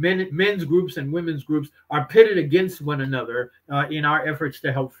where men's groups and women's groups are pitted against one another in our efforts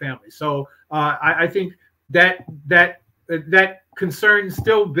to help families. So I think that concern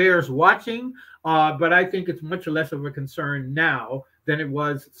still bears watching, but I think it's much less of a concern now than it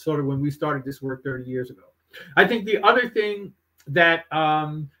was sort of when we started this work 30 years ago. I think the other thing that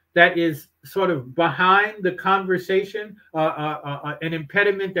is sort of behind the conversation, an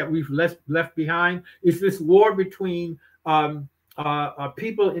impediment that we've left behind, is this war between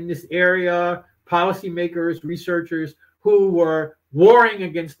people in this area, policymakers, researchers, who were warring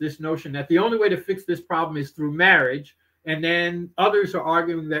against this notion that the only way to fix this problem is through marriage. And then others are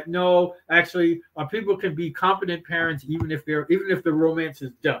arguing that no, actually, people can be competent parents even if the romance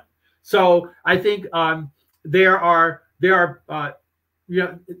is done. So I think there are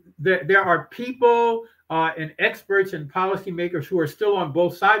people and experts and policymakers who are still on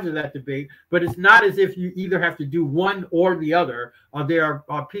both sides of that debate, but it's not as if you either have to do one or the other. There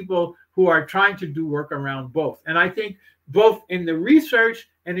are people who are trying to do work around both. And I think both in the research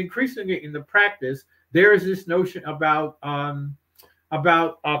and increasingly in the practice, there is this notion about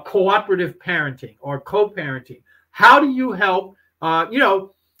cooperative parenting or co-parenting. How do you help?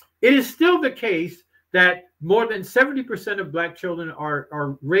 It is still the case that more than 70% of Black children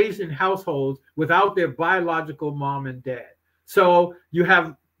are raised in households without their biological mom and dad. So you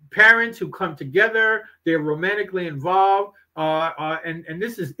have parents who come together, they're romantically involved, and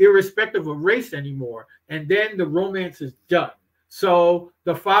this is irrespective of race anymore. And then the romance is done. So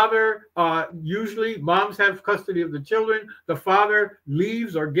the father, usually moms have custody of the children, the father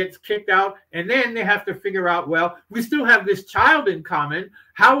leaves or gets kicked out, and then they have to figure out, well, we still have this child in common.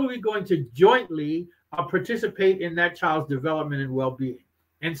 How are we going to jointly participate in that child's development and well-being?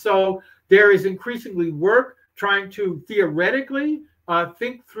 And so there is increasingly work trying to theoretically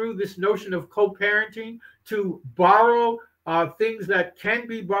think through this notion of co-parenting, to borrow things that can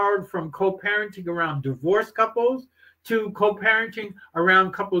be borrowed from co-parenting around divorced couples, to co-parenting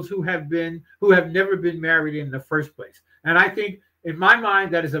around couples who have never been married in the first place. And I think, in my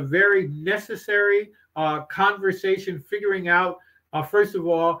mind, that is a very necessary conversation, figuring out, first of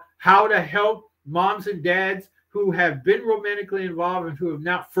all, how to help moms and dads who have been romantically involved and who have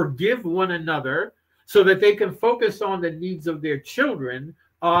now forgive one another, so that they can focus on the needs of their children,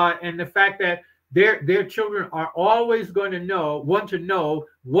 and the fact that their children are always going to want to know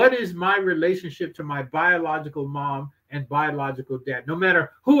what is my relationship to my biological mom and biological dad. No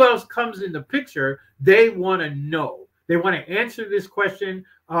matter who else comes in the picture, they want to know. They want to answer this question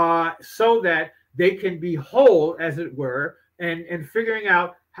so that they can be whole, as it were, and figuring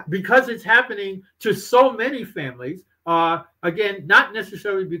out, because it's happening to so many families, again, not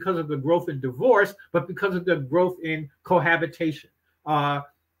necessarily because of the growth in divorce, but because of the growth in cohabitation.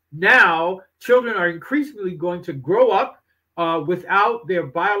 Now, children are increasingly going to grow up without their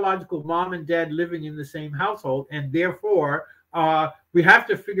biological mom and dad living in the same household, and therefore we have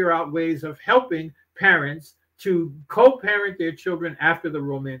to figure out ways of helping parents to co-parent their children after the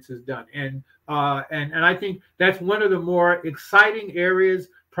romance is done. And I think that's one of the more exciting areas,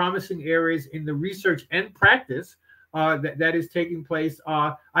 promising areas in the research and practice that is taking place.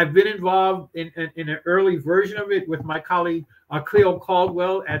 I've been involved in an early version of it with my colleague Cleo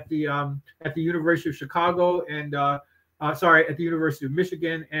Caldwell at the University of Chicago, and at the University of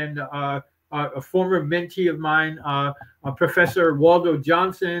Michigan, and a former mentee of mine, Professor Waldo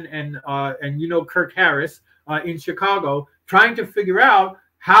Johnson, and Kirk Harris in Chicago, trying to figure out,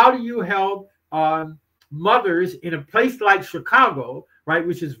 how do you help mothers in a place like Chicago, right,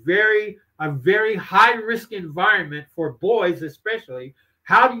 which is a very high risk environment for boys especially.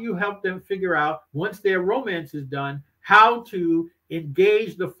 How do you help them figure out, once their romance is done, how to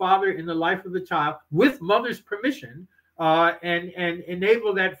engage the father in the life of the child with mother's permission, and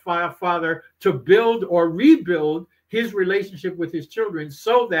enable that father to build or rebuild his relationship with his children,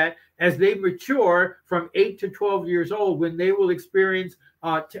 so that as they mature from 8 to 12 years old, when they will experience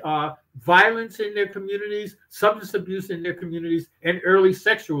violence in their communities, substance abuse in their communities, and early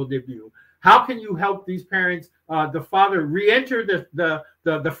sexual debut, how can you help these parents, the father, re-enter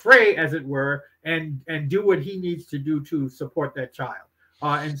the fray, as it were, and do what he needs to do to support that child?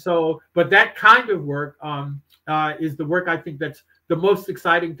 But that kind of work is the work I think that's the most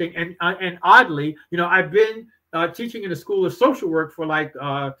exciting thing. And oddly, I've been teaching in a school of social work for like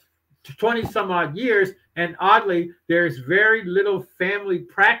 20 some odd years, and oddly, there's very little family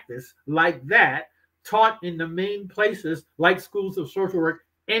practice like that taught in the main places like schools of social work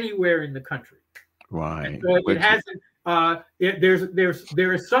anywhere in the country. Right. And so it hasn't.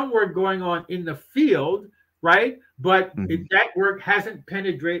 There is some work going on in the field, right? But that work hasn't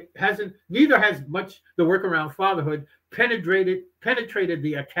penetrated. Neither has much the work around fatherhood penetrated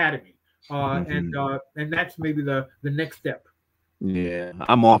the academy, and that's maybe the next step. Yeah,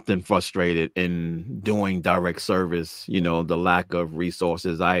 I'm often frustrated in doing direct service, the lack of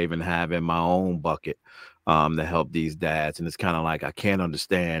resources I even have in my own bucket to help these dads. And it's kind of like, I can't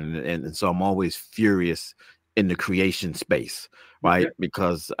understand. And so I'm always furious in the creation space, right?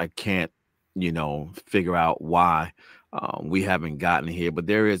 Because I can't figure out why we haven't gotten here. But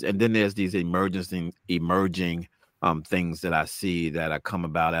there is, and then there's these emerging things that I see that are come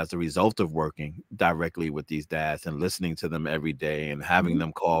about as a result of working directly with these dads and listening to them every day and having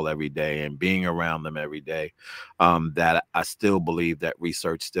them call every day and being around them every day, that I still believe that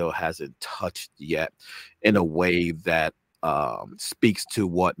research still hasn't touched yet in a way that speaks to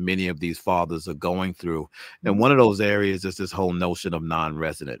what many of these fathers are going through. And one of those areas is this whole notion of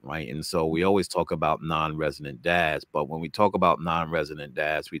non-resident, right? And so we always talk about non-resident dads, but when we talk about non-resident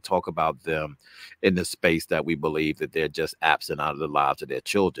dads, we talk about them in the space that we believe that they're just absent out of the lives of their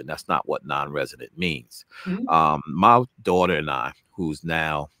children. That's not what non-resident means. My daughter and I, who's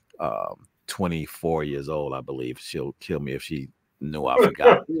now 24 years old, I believe, she'll kill me if she knew I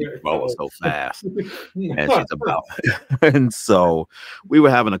forgot. She's growing so fast. And she's about and so we were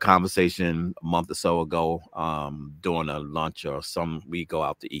having a conversation a month or so ago, during a lunch or we go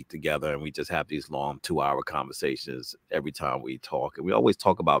out to eat together, and we just have these long 2-hour conversations every time we talk. And we always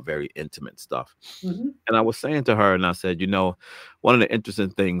talk about very intimate stuff. And I was saying to her, and I said, one of the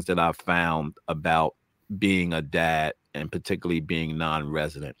interesting things that I found about being a dad, and particularly being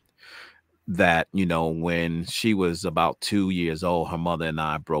non-resident, that when she was about 2 years old, her mother and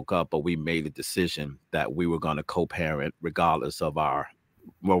I broke up, but we made a decision that we were going to co-parent regardless of our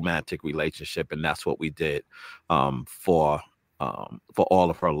romantic relationship, and that's what we did for all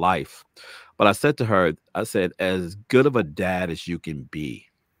of her life. But I said to her, I said, as good of a dad as you can be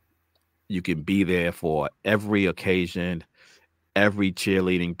there for every occasion, every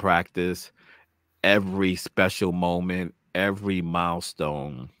cheerleading practice, every special moment, every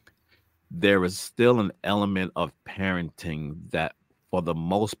milestone. There is still an element of parenting that, for the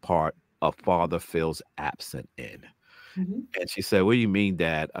most part, a father feels absent in. And she said, "What do you mean,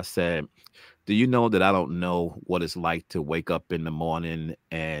 Dad?" I said, "Do you know that I don't know what it's like to wake up in the morning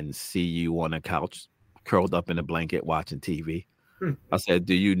and see you on a couch, curled up in a blanket, watching TV?" I said,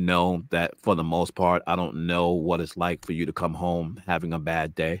 "Do you know that for the most part, I don't know what it's like for you to come home having a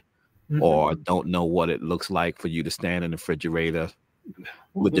bad day, or don't know what it looks like for you to stand in the refrigerator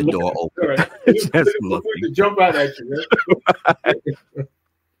with the door open, just looking, jump out at you."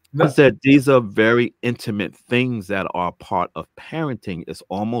 I said, these are very intimate things that are part of parenting. It's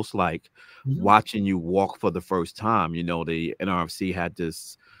almost like watching you walk for the first time. The NRFC had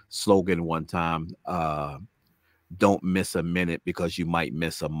this slogan one time, don't miss a minute because you might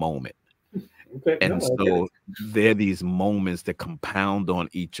miss a moment. And so there are these moments that compound on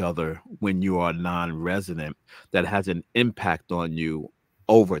each other when you are non-resident that has an impact on you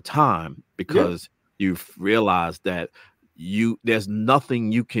over time, because you've realized that there's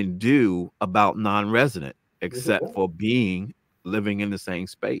nothing you can do about non-resident except for living in the same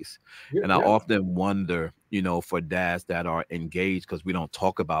space. And I often wonder, for dads that are engaged, because we don't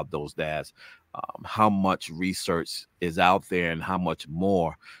talk about those dads, how much research is out there and how much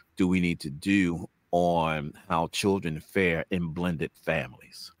more do we need to do on how children fare in blended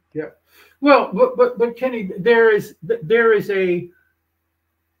families? Well, but Kenny, there is a,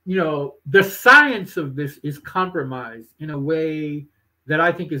 the science of this is compromised in a way that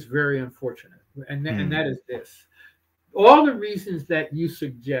I think is very unfortunate. And that is this: all the reasons that you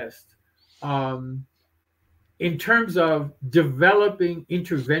suggest, in terms of developing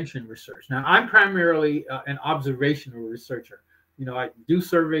intervention research. Now, I'm primarily an observational researcher. I do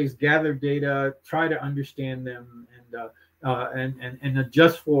surveys, gather data, try to understand them, and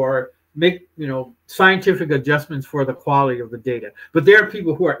adjust make scientific adjustments for the quality of the data. But there are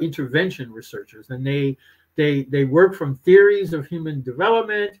people who are intervention researchers, and they work from theories of human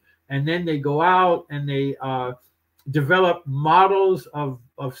development, and then they go out and they develop models of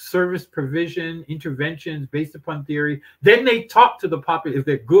service provision interventions based upon theory. Then they talk to the population. If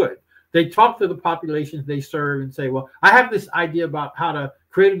they're good, they talk to the populations they serve and say, well, I have this idea about how to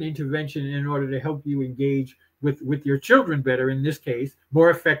create an intervention in order to help you engage with your children better, in this case, more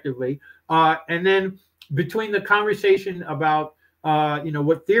effectively. And then between the conversation about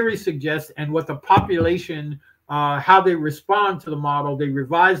what theory suggests and what the population, how they respond to the model, they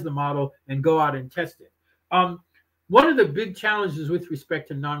revise the model and go out and test it. One of the big challenges with respect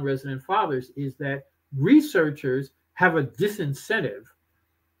to non-resident fathers is that researchers have a disincentive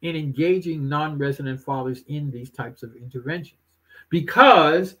in engaging non-resident fathers in these types of interventions,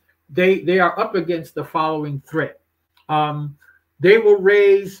 because they are up against the following threat. They will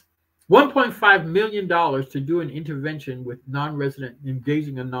raise $1.5 million to do an intervention with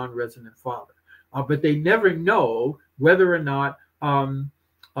engaging a non-resident father, but they never know whether or not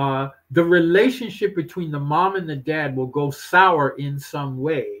the relationship between the mom and the dad will go sour in some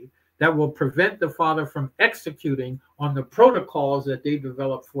way that will prevent the father from executing on the protocols that they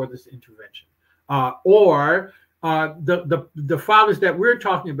developed for this intervention. Or the fathers that we're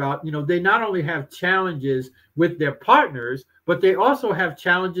talking about, they not only have challenges with their partners, but they also have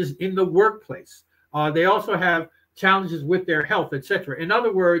challenges in the workplace. They also have challenges with their health, etc. In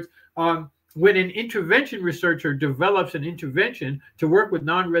other words, when an intervention researcher develops an intervention to work with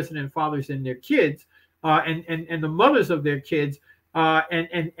non-resident fathers and their kids, and the mothers of their kids,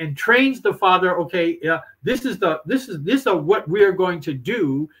 and trains the father, okay, this is what we are going to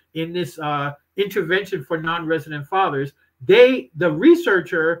do in this intervention for non-resident fathers. The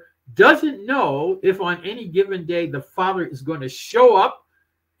researcher doesn't know if on any given day the father is going to show up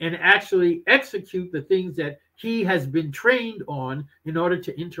and actually execute the things that he has been trained on in order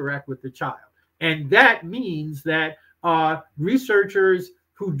to interact with the child. And that means that researchers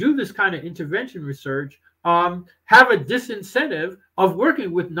who do this kind of intervention research have a disincentive of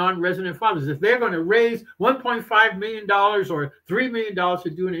working with non-resident fathers. If they're going to raise $1.5 million or $3 million to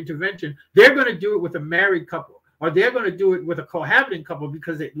do an intervention, they're going to do it with a married couple, or they're going to do it with a cohabiting couple,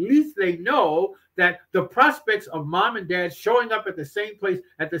 because at least they know that the prospects of mom and dad showing up at the same place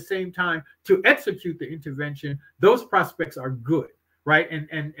at the same time to execute the intervention, those prospects are good, right?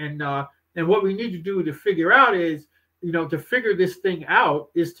 And what we need to do to figure out is, to figure this thing out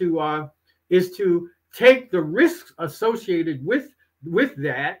is to take the risks associated with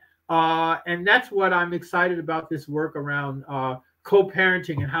that, and that's what I'm excited about, this work around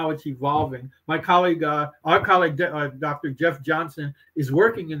co-parenting and how it's evolving. My colleague, our colleague, Dr. Jeff Johnson, is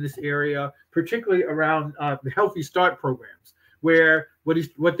working in this area, particularly around the Healthy Start programs, where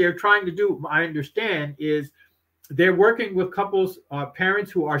what they're trying to do, I understand, is they're working with couples,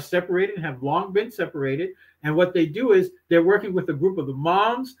 parents who are separated and have long been separated. And what they do is they're working with a group of the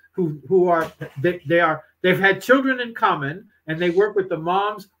moms they've had children in common, and they work with the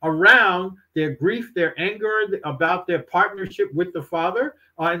moms around their grief, their anger about their partnership with the father.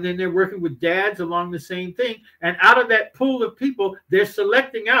 And then they're working with dads along the same thing. And out of that pool of people, they're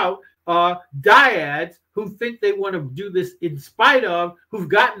selecting out dyads who think they want to do this in spite of, who've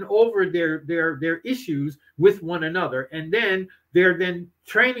gotten over their issues with one another. And then they're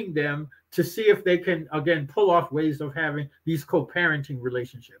training them to see if they can, again, pull off ways of having these co-parenting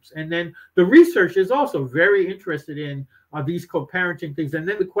relationships. And then the research is also very interested in these co-parenting things. And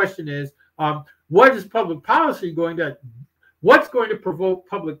then the question is, what's going to provoke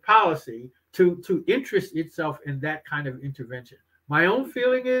public policy to interest itself in that kind of intervention? My own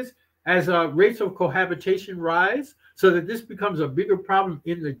feeling is, as rates of cohabitation rise, so that this becomes a bigger problem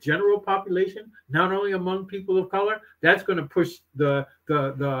in the general population, not only among people of color, that's going to push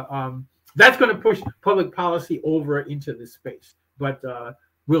that's going to push public policy over into this space. But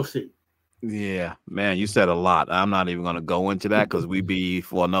we'll see. Yeah, man, you said a lot. I'm not even going to go into that because we be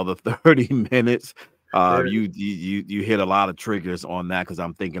for another 30 minutes. You hit a lot of triggers on that, because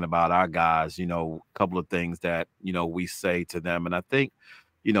I'm thinking about our guys, a couple of things that, we say to them. And I think,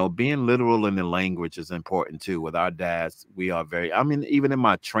 being literal in the language is important too. With our dads, we are even in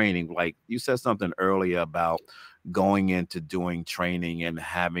my training, like you said something earlier about going into doing training and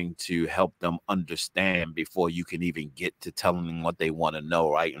having to help them understand before you can even get to telling them what they want to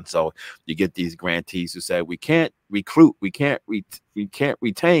know, right? And so you get these grantees who say, we can't recruit, we can't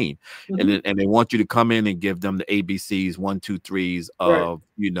retain, and they want you to come in and give them the ABCs 1, 2, 3s of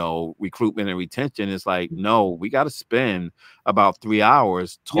recruitment and retention. It's like, no, we got to spend about 3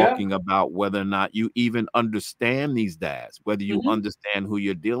 hours talking about whether or not you even understand these dads, whether you understand who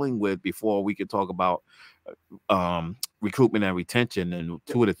you're dealing with, before we could talk about recruitment and retention. And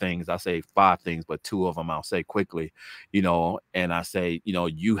two of the things, I say 5 things, but 2 of them I'll say quickly, and I say,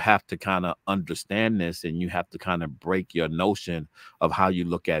 you have to kind of understand this, and you have to kind of break your notion of how you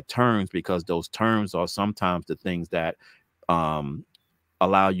look at terms, because those terms are sometimes the things that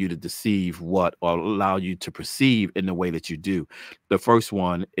allow you to deceive or allow you to perceive in the way that you do. The first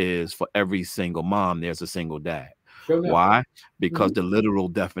one is, for every single mom, there's a single dad. Why? Because the literal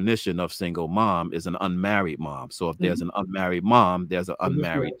definition of single mom is an unmarried mom. So if there's an unmarried mom, there's an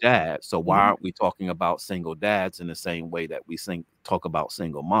unmarried dad. So why aren't we talking about single dads in the same way that we talk about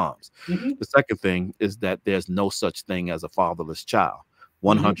single moms? The second thing is that there's no such thing as a fatherless child.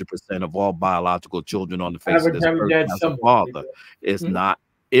 100% of all biological children on the face of this earth has a father. It's not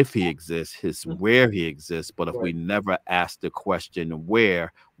if he exists, it's where he exists. But if we never ask the question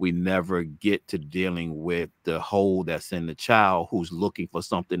where, we never get to dealing with the hole that's in the child who's looking for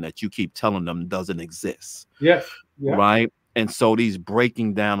something that you keep telling them doesn't exist. Yes. Right. And so these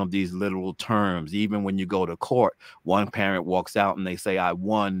breaking down of these literal terms, even when you go to court, one parent walks out and they say, I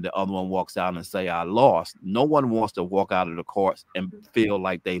won. The other one walks out and say, I lost. No one wants to walk out of the courts and feel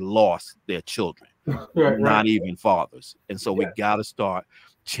like they lost their children, not even fathers. And so we got to start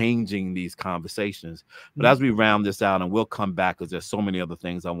changing these conversations. But as we round this out, and we'll come back because there's so many other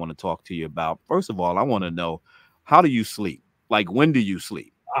things I want to talk to you about. First of all, I want to know, how do you sleep? Like, when do you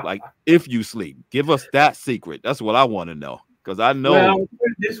sleep? Like, if you sleep, give us that secret. That's what I want to know, because I know. Well, put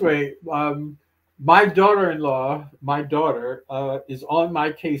it this way, my daughter-in-law, is on my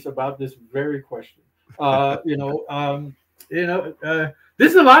case about this very question. This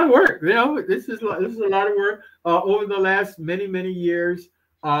is a lot of work. This is a lot of work. Over the last many years,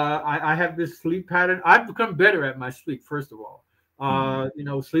 I have this sleep pattern. I've become better at my sleep. First of all,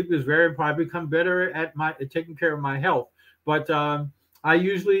 sleep is very important. I've become better at taking care of my health. But I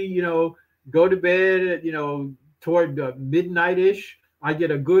usually, go to bed at, toward midnight-ish. I get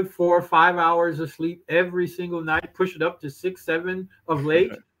a good 4 or 5 hours of sleep every single night, push it up to 6, 7 of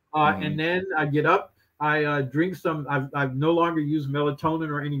late. And then I get up, I drink some, I've no longer used melatonin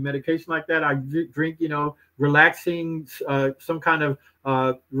or any medication like that. I drink, relaxing, some kind of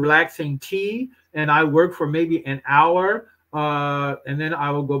relaxing tea, and I work for maybe an hour. And then I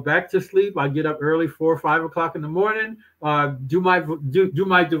will go back to sleep. I get up early, 4 or 5 o'clock in the morning, do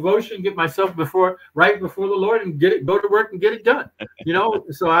my devotion, get myself right before the Lord, and go to work and get it done.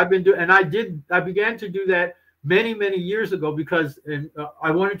 So I've been doing, and I began to do that many years ago because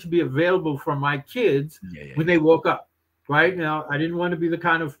I wanted to be available for my kids when they woke up. Right now, I didn't want to be the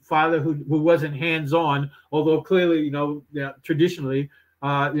kind of father who wasn't hands-on, although clearly, traditionally,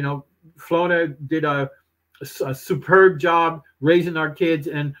 Flona did a superb job raising our kids,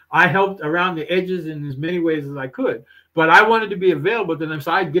 and I helped around the edges in as many ways as I could. But I wanted to be available to them,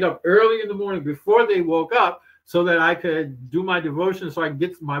 so I'd get up early in the morning before they woke up, so that I could do my devotion, so I could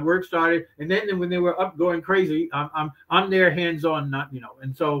get my work started. And then when they were up going crazy, I'm there hands-on, not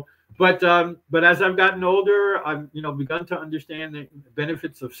and so. But as I've gotten older, I've begun to understand the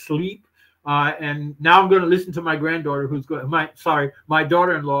benefits of sleep. And now I'm going to listen to my granddaughter, my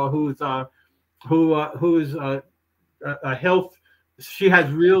daughter-in-law, who is a health. She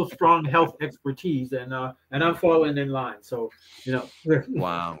has real strong health expertise, and I'm falling in line. So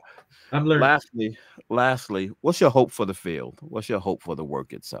Wow. I'm learning. Lastly, what's your hope for the field? What's your hope for the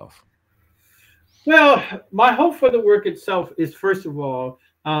work itself? Well, my hope for the work itself is, first of all,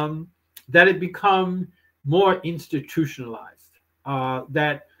 that it become more institutionalized.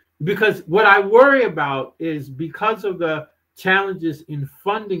 Because what I worry about is, because of the challenges in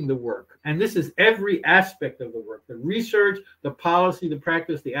funding the work, and this is every aspect of the work, the research, the policy, the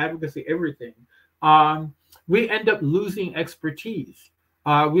practice, the advocacy, everything, we end up losing expertise.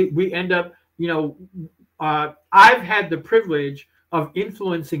 We end up, I've had the privilege of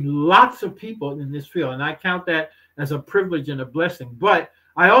influencing lots of people in this field, and I count that as a privilege and a blessing. But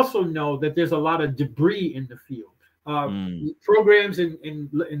I also know that there's a lot of debris in the field. Programs in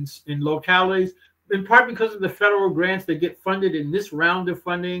localities, in part because of the federal grants that get funded in this round of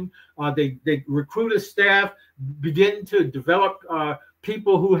funding, they recruit a staff, begin to develop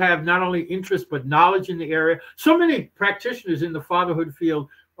people who have not only interest but knowledge in the area. So many practitioners in the fatherhood field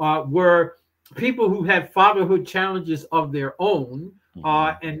were people who had fatherhood challenges of their own,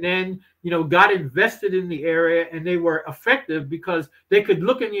 and then got invested in the area, and they were effective because they could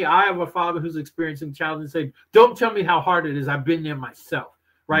look in the eye of a father who's experiencing challenges and say, "Don't tell me how hard it is. I've been there myself."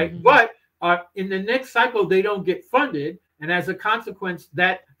 Right? But in the next cycle, they don't get funded, and as a consequence,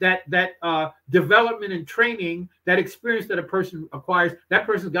 that development and training, that experience that a person acquires, that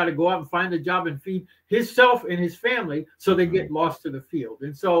person's got to go out and find a job and feed himself and his family, so they get lost to the field.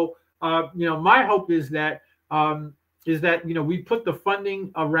 And so, my hope is that we put the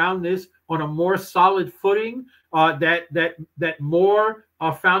funding around this on a more solid footing, that more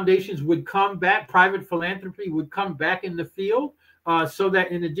foundations would come back, private philanthropy would come back in the field. So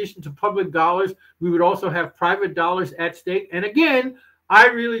that in addition to public dollars, we would also have private dollars at stake. And again, I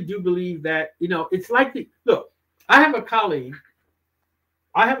really do believe that, it's like look, I have a colleague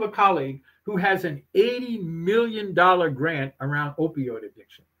who has an $80 million grant around opioid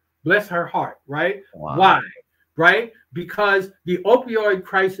addiction. Bless her heart, right? Wow. Why? Right? Because the opioid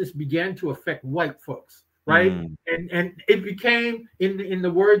crisis began to affect white folks, right? And it became, in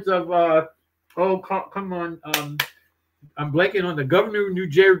the words of, come on, I'm blanking on the governor of New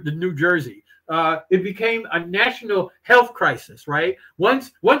Jersey. It became a national health crisis, right?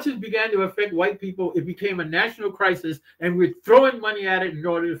 Once it began to affect white people, it became a national crisis, and we're throwing money at it in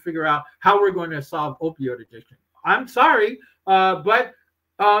order to figure out how we're going to solve opioid addiction. I'm sorry, but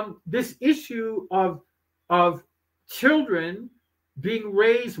this issue of children being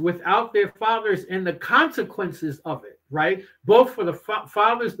raised without their fathers and the consequences of it, right? Both for the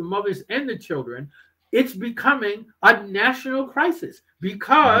fathers, the mothers, and the children, it's becoming a national crisis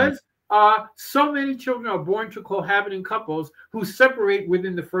because so many children are born to cohabiting couples who separate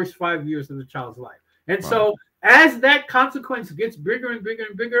within the first 5 years of the child's life. And so as that consequence gets bigger and bigger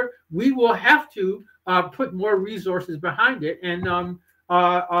and bigger, we will have to put more resources behind it. And I'm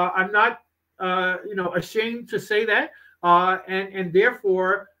not ashamed to say that. And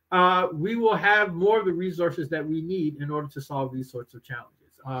therefore, we will have more of the resources that we need in order to solve these sorts of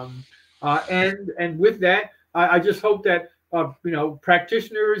challenges. And with that, I just hope that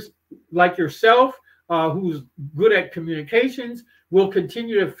practitioners like yourself, who's good at communications, will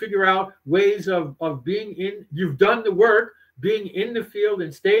continue to figure out ways of being in. You've done the work, being in the field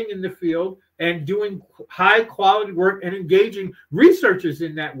and staying in the field and doing high quality work and engaging researchers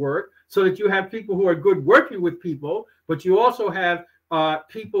in that work, so that you have people who are good working with people, but you also have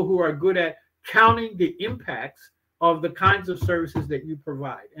people who are good at counting the impacts of the kinds of services that you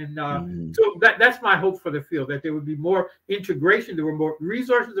provide. And so that's my hope for the field, that there would be more integration. There were more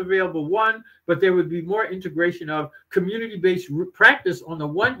resources available, but there would be more integration of community-based practice on the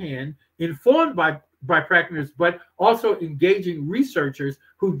one hand, informed by practitioners, but also engaging researchers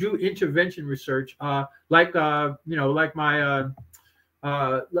who do intervention research, like some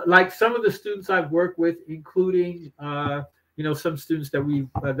of the students I've worked with, including some students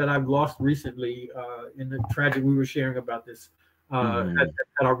that I've lost recently in the tragedy. We were sharing about this at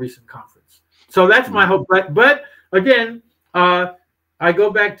our recent conference. So that's my hope. But again, I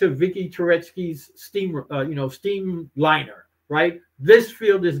go back to Vicky Turetsky's steam liner, right? This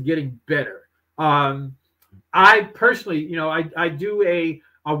field is getting better. I personally, I do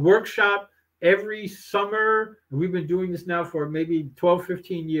a workshop every summer. We've been doing this now for maybe 12,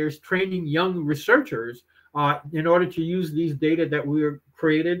 15 years, training young researchers in order to use these data that we have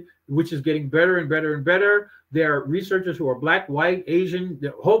created, which is getting better and better and better. There are researchers who are Black, white, Asian, a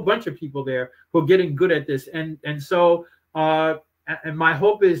whole bunch of people there who are getting good at this. And so my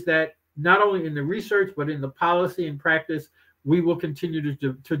hope is that not only in the research, but in the policy and practice, we will continue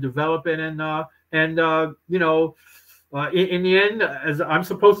to develop it. In the end, as I'm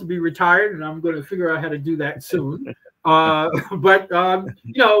supposed to be retired, and I'm going to figure out how to do that soon. I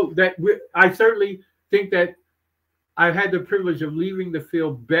certainly think that I've had the privilege of leaving the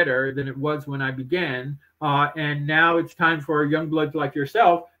field better than it was when I began. And now it's time for young blood like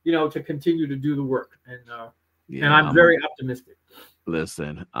yourself, to continue to do the work. And I'm very optimistic.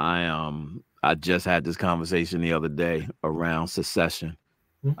 Listen, I just had this conversation the other day around secession.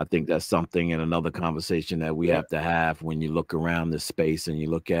 I think that's something in another conversation that we have to have when you look around this space and you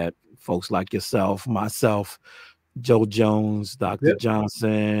look at folks like yourself, myself, Joe Jones, Dr.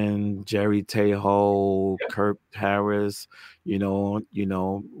 Johnson, Jerry Tejo, Kirk Harris,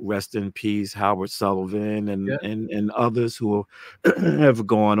 rest in peace, Howard Sullivan, and others who have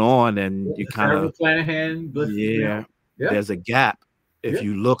gone on, and you kind of Flanagan, there's a gap. If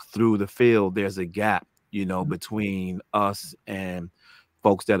you look through the field, there's a gap, between us and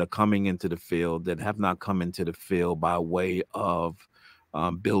folks that are coming into the field that have not come into the field by way of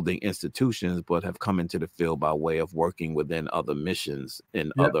building institutions, but have come into the field by way of working within other missions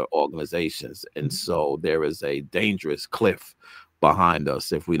in other organizations. And so there is a dangerous cliff behind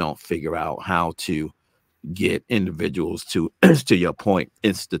us if we don't figure out how to get individuals to your point,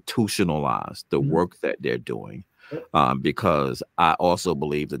 institutionalize the work that they're doing. Because I also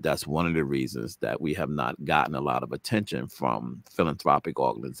believe that that's one of the reasons that we have not gotten a lot of attention from philanthropic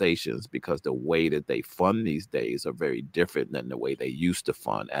organizations, because the way that they fund these days are very different than the way they used to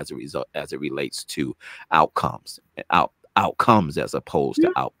fund as it relates to outcomes as opposed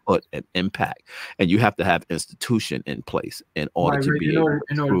to output and impact. And you have to have institution in place in order to be able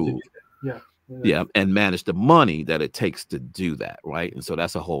to prove. And manage the money that it takes to do that, right? And so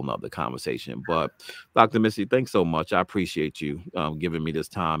that's a whole nother conversation. But Dr. Mincy, thanks so much. I appreciate you giving me this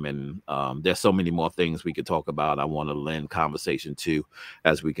time. And there's so many more things we could talk about. I want to lend conversation to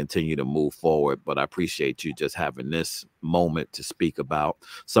as we continue to move forward. But I appreciate you just having this moment to speak about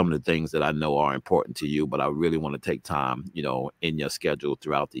some of the things that I know are important to you. But I really want to take time, in your schedule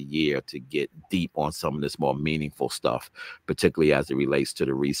throughout the year to get deep on some of this more meaningful stuff, particularly as it relates to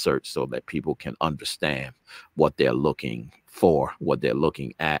the research, so that people can understand what they're looking for, what they're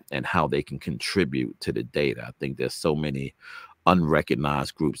looking at, and how they can contribute to the data. I think there's so many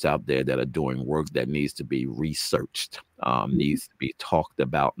unrecognized groups out there that are doing work that needs to be researched, needs to be talked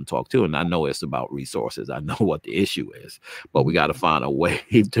about and talked to. And I know it's about resources. I know what the issue is, but we got to find a way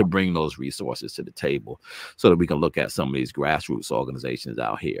to bring those resources to the table so that we can look at some of these grassroots organizations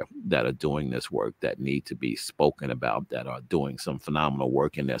out here that are doing this work that need to be spoken about, that are doing some phenomenal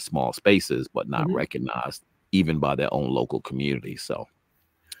work in their small spaces, but not recognized even by their own local community. So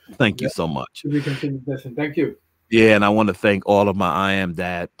thank you so much. We continue to listen. Thank you. Yeah, and I want to thank all of my I Am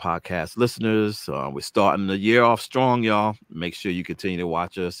Dad podcast listeners. We're starting the year off strong, y'all. Make sure you continue to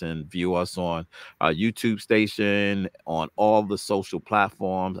watch us and view us on our YouTube station, on all the social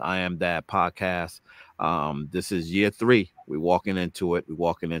platforms, I Am Dad podcast. This is year 3. We're walking into it. We're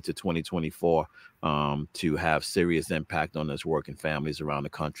walking into 2024 to have serious impact on this work and families around the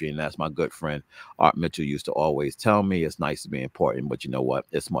country. And that's my good friend, Art Mitchell, used to always tell me, it's nice to be important, but you know what?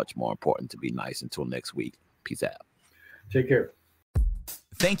 It's much more important to be nice. Until next week. Peace out. Take care.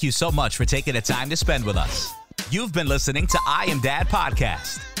 Thank you so much for taking the time to spend with us. You've been listening to I Am Dad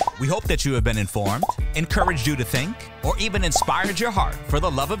podcast. We hope that you have been informed, encouraged you to think, or even inspired your heart for the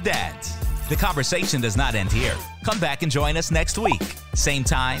love of dads. The conversation does not end here. Come back and join us next week. Same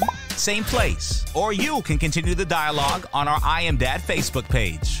time, same place. Or you can continue the dialogue on our I Am Dad Facebook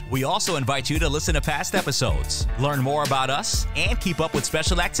page. We also invite you to listen to past episodes, learn more about us, and keep up with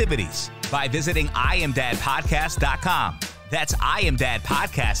special activities by visiting IamDadPodcast.com. That's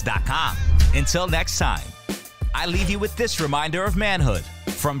IamDadPodcast.com. Until next time, I leave you with this reminder of manhood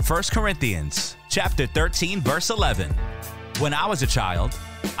from 1 Corinthians chapter 13, verse 11. When I was a child,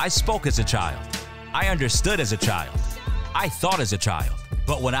 I spoke as a child. I understood as a child. I thought as a child.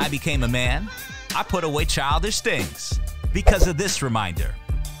 But when I became a man, I put away childish things. Because of this reminder,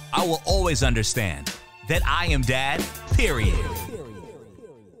 I will always understand that I am Dad, period.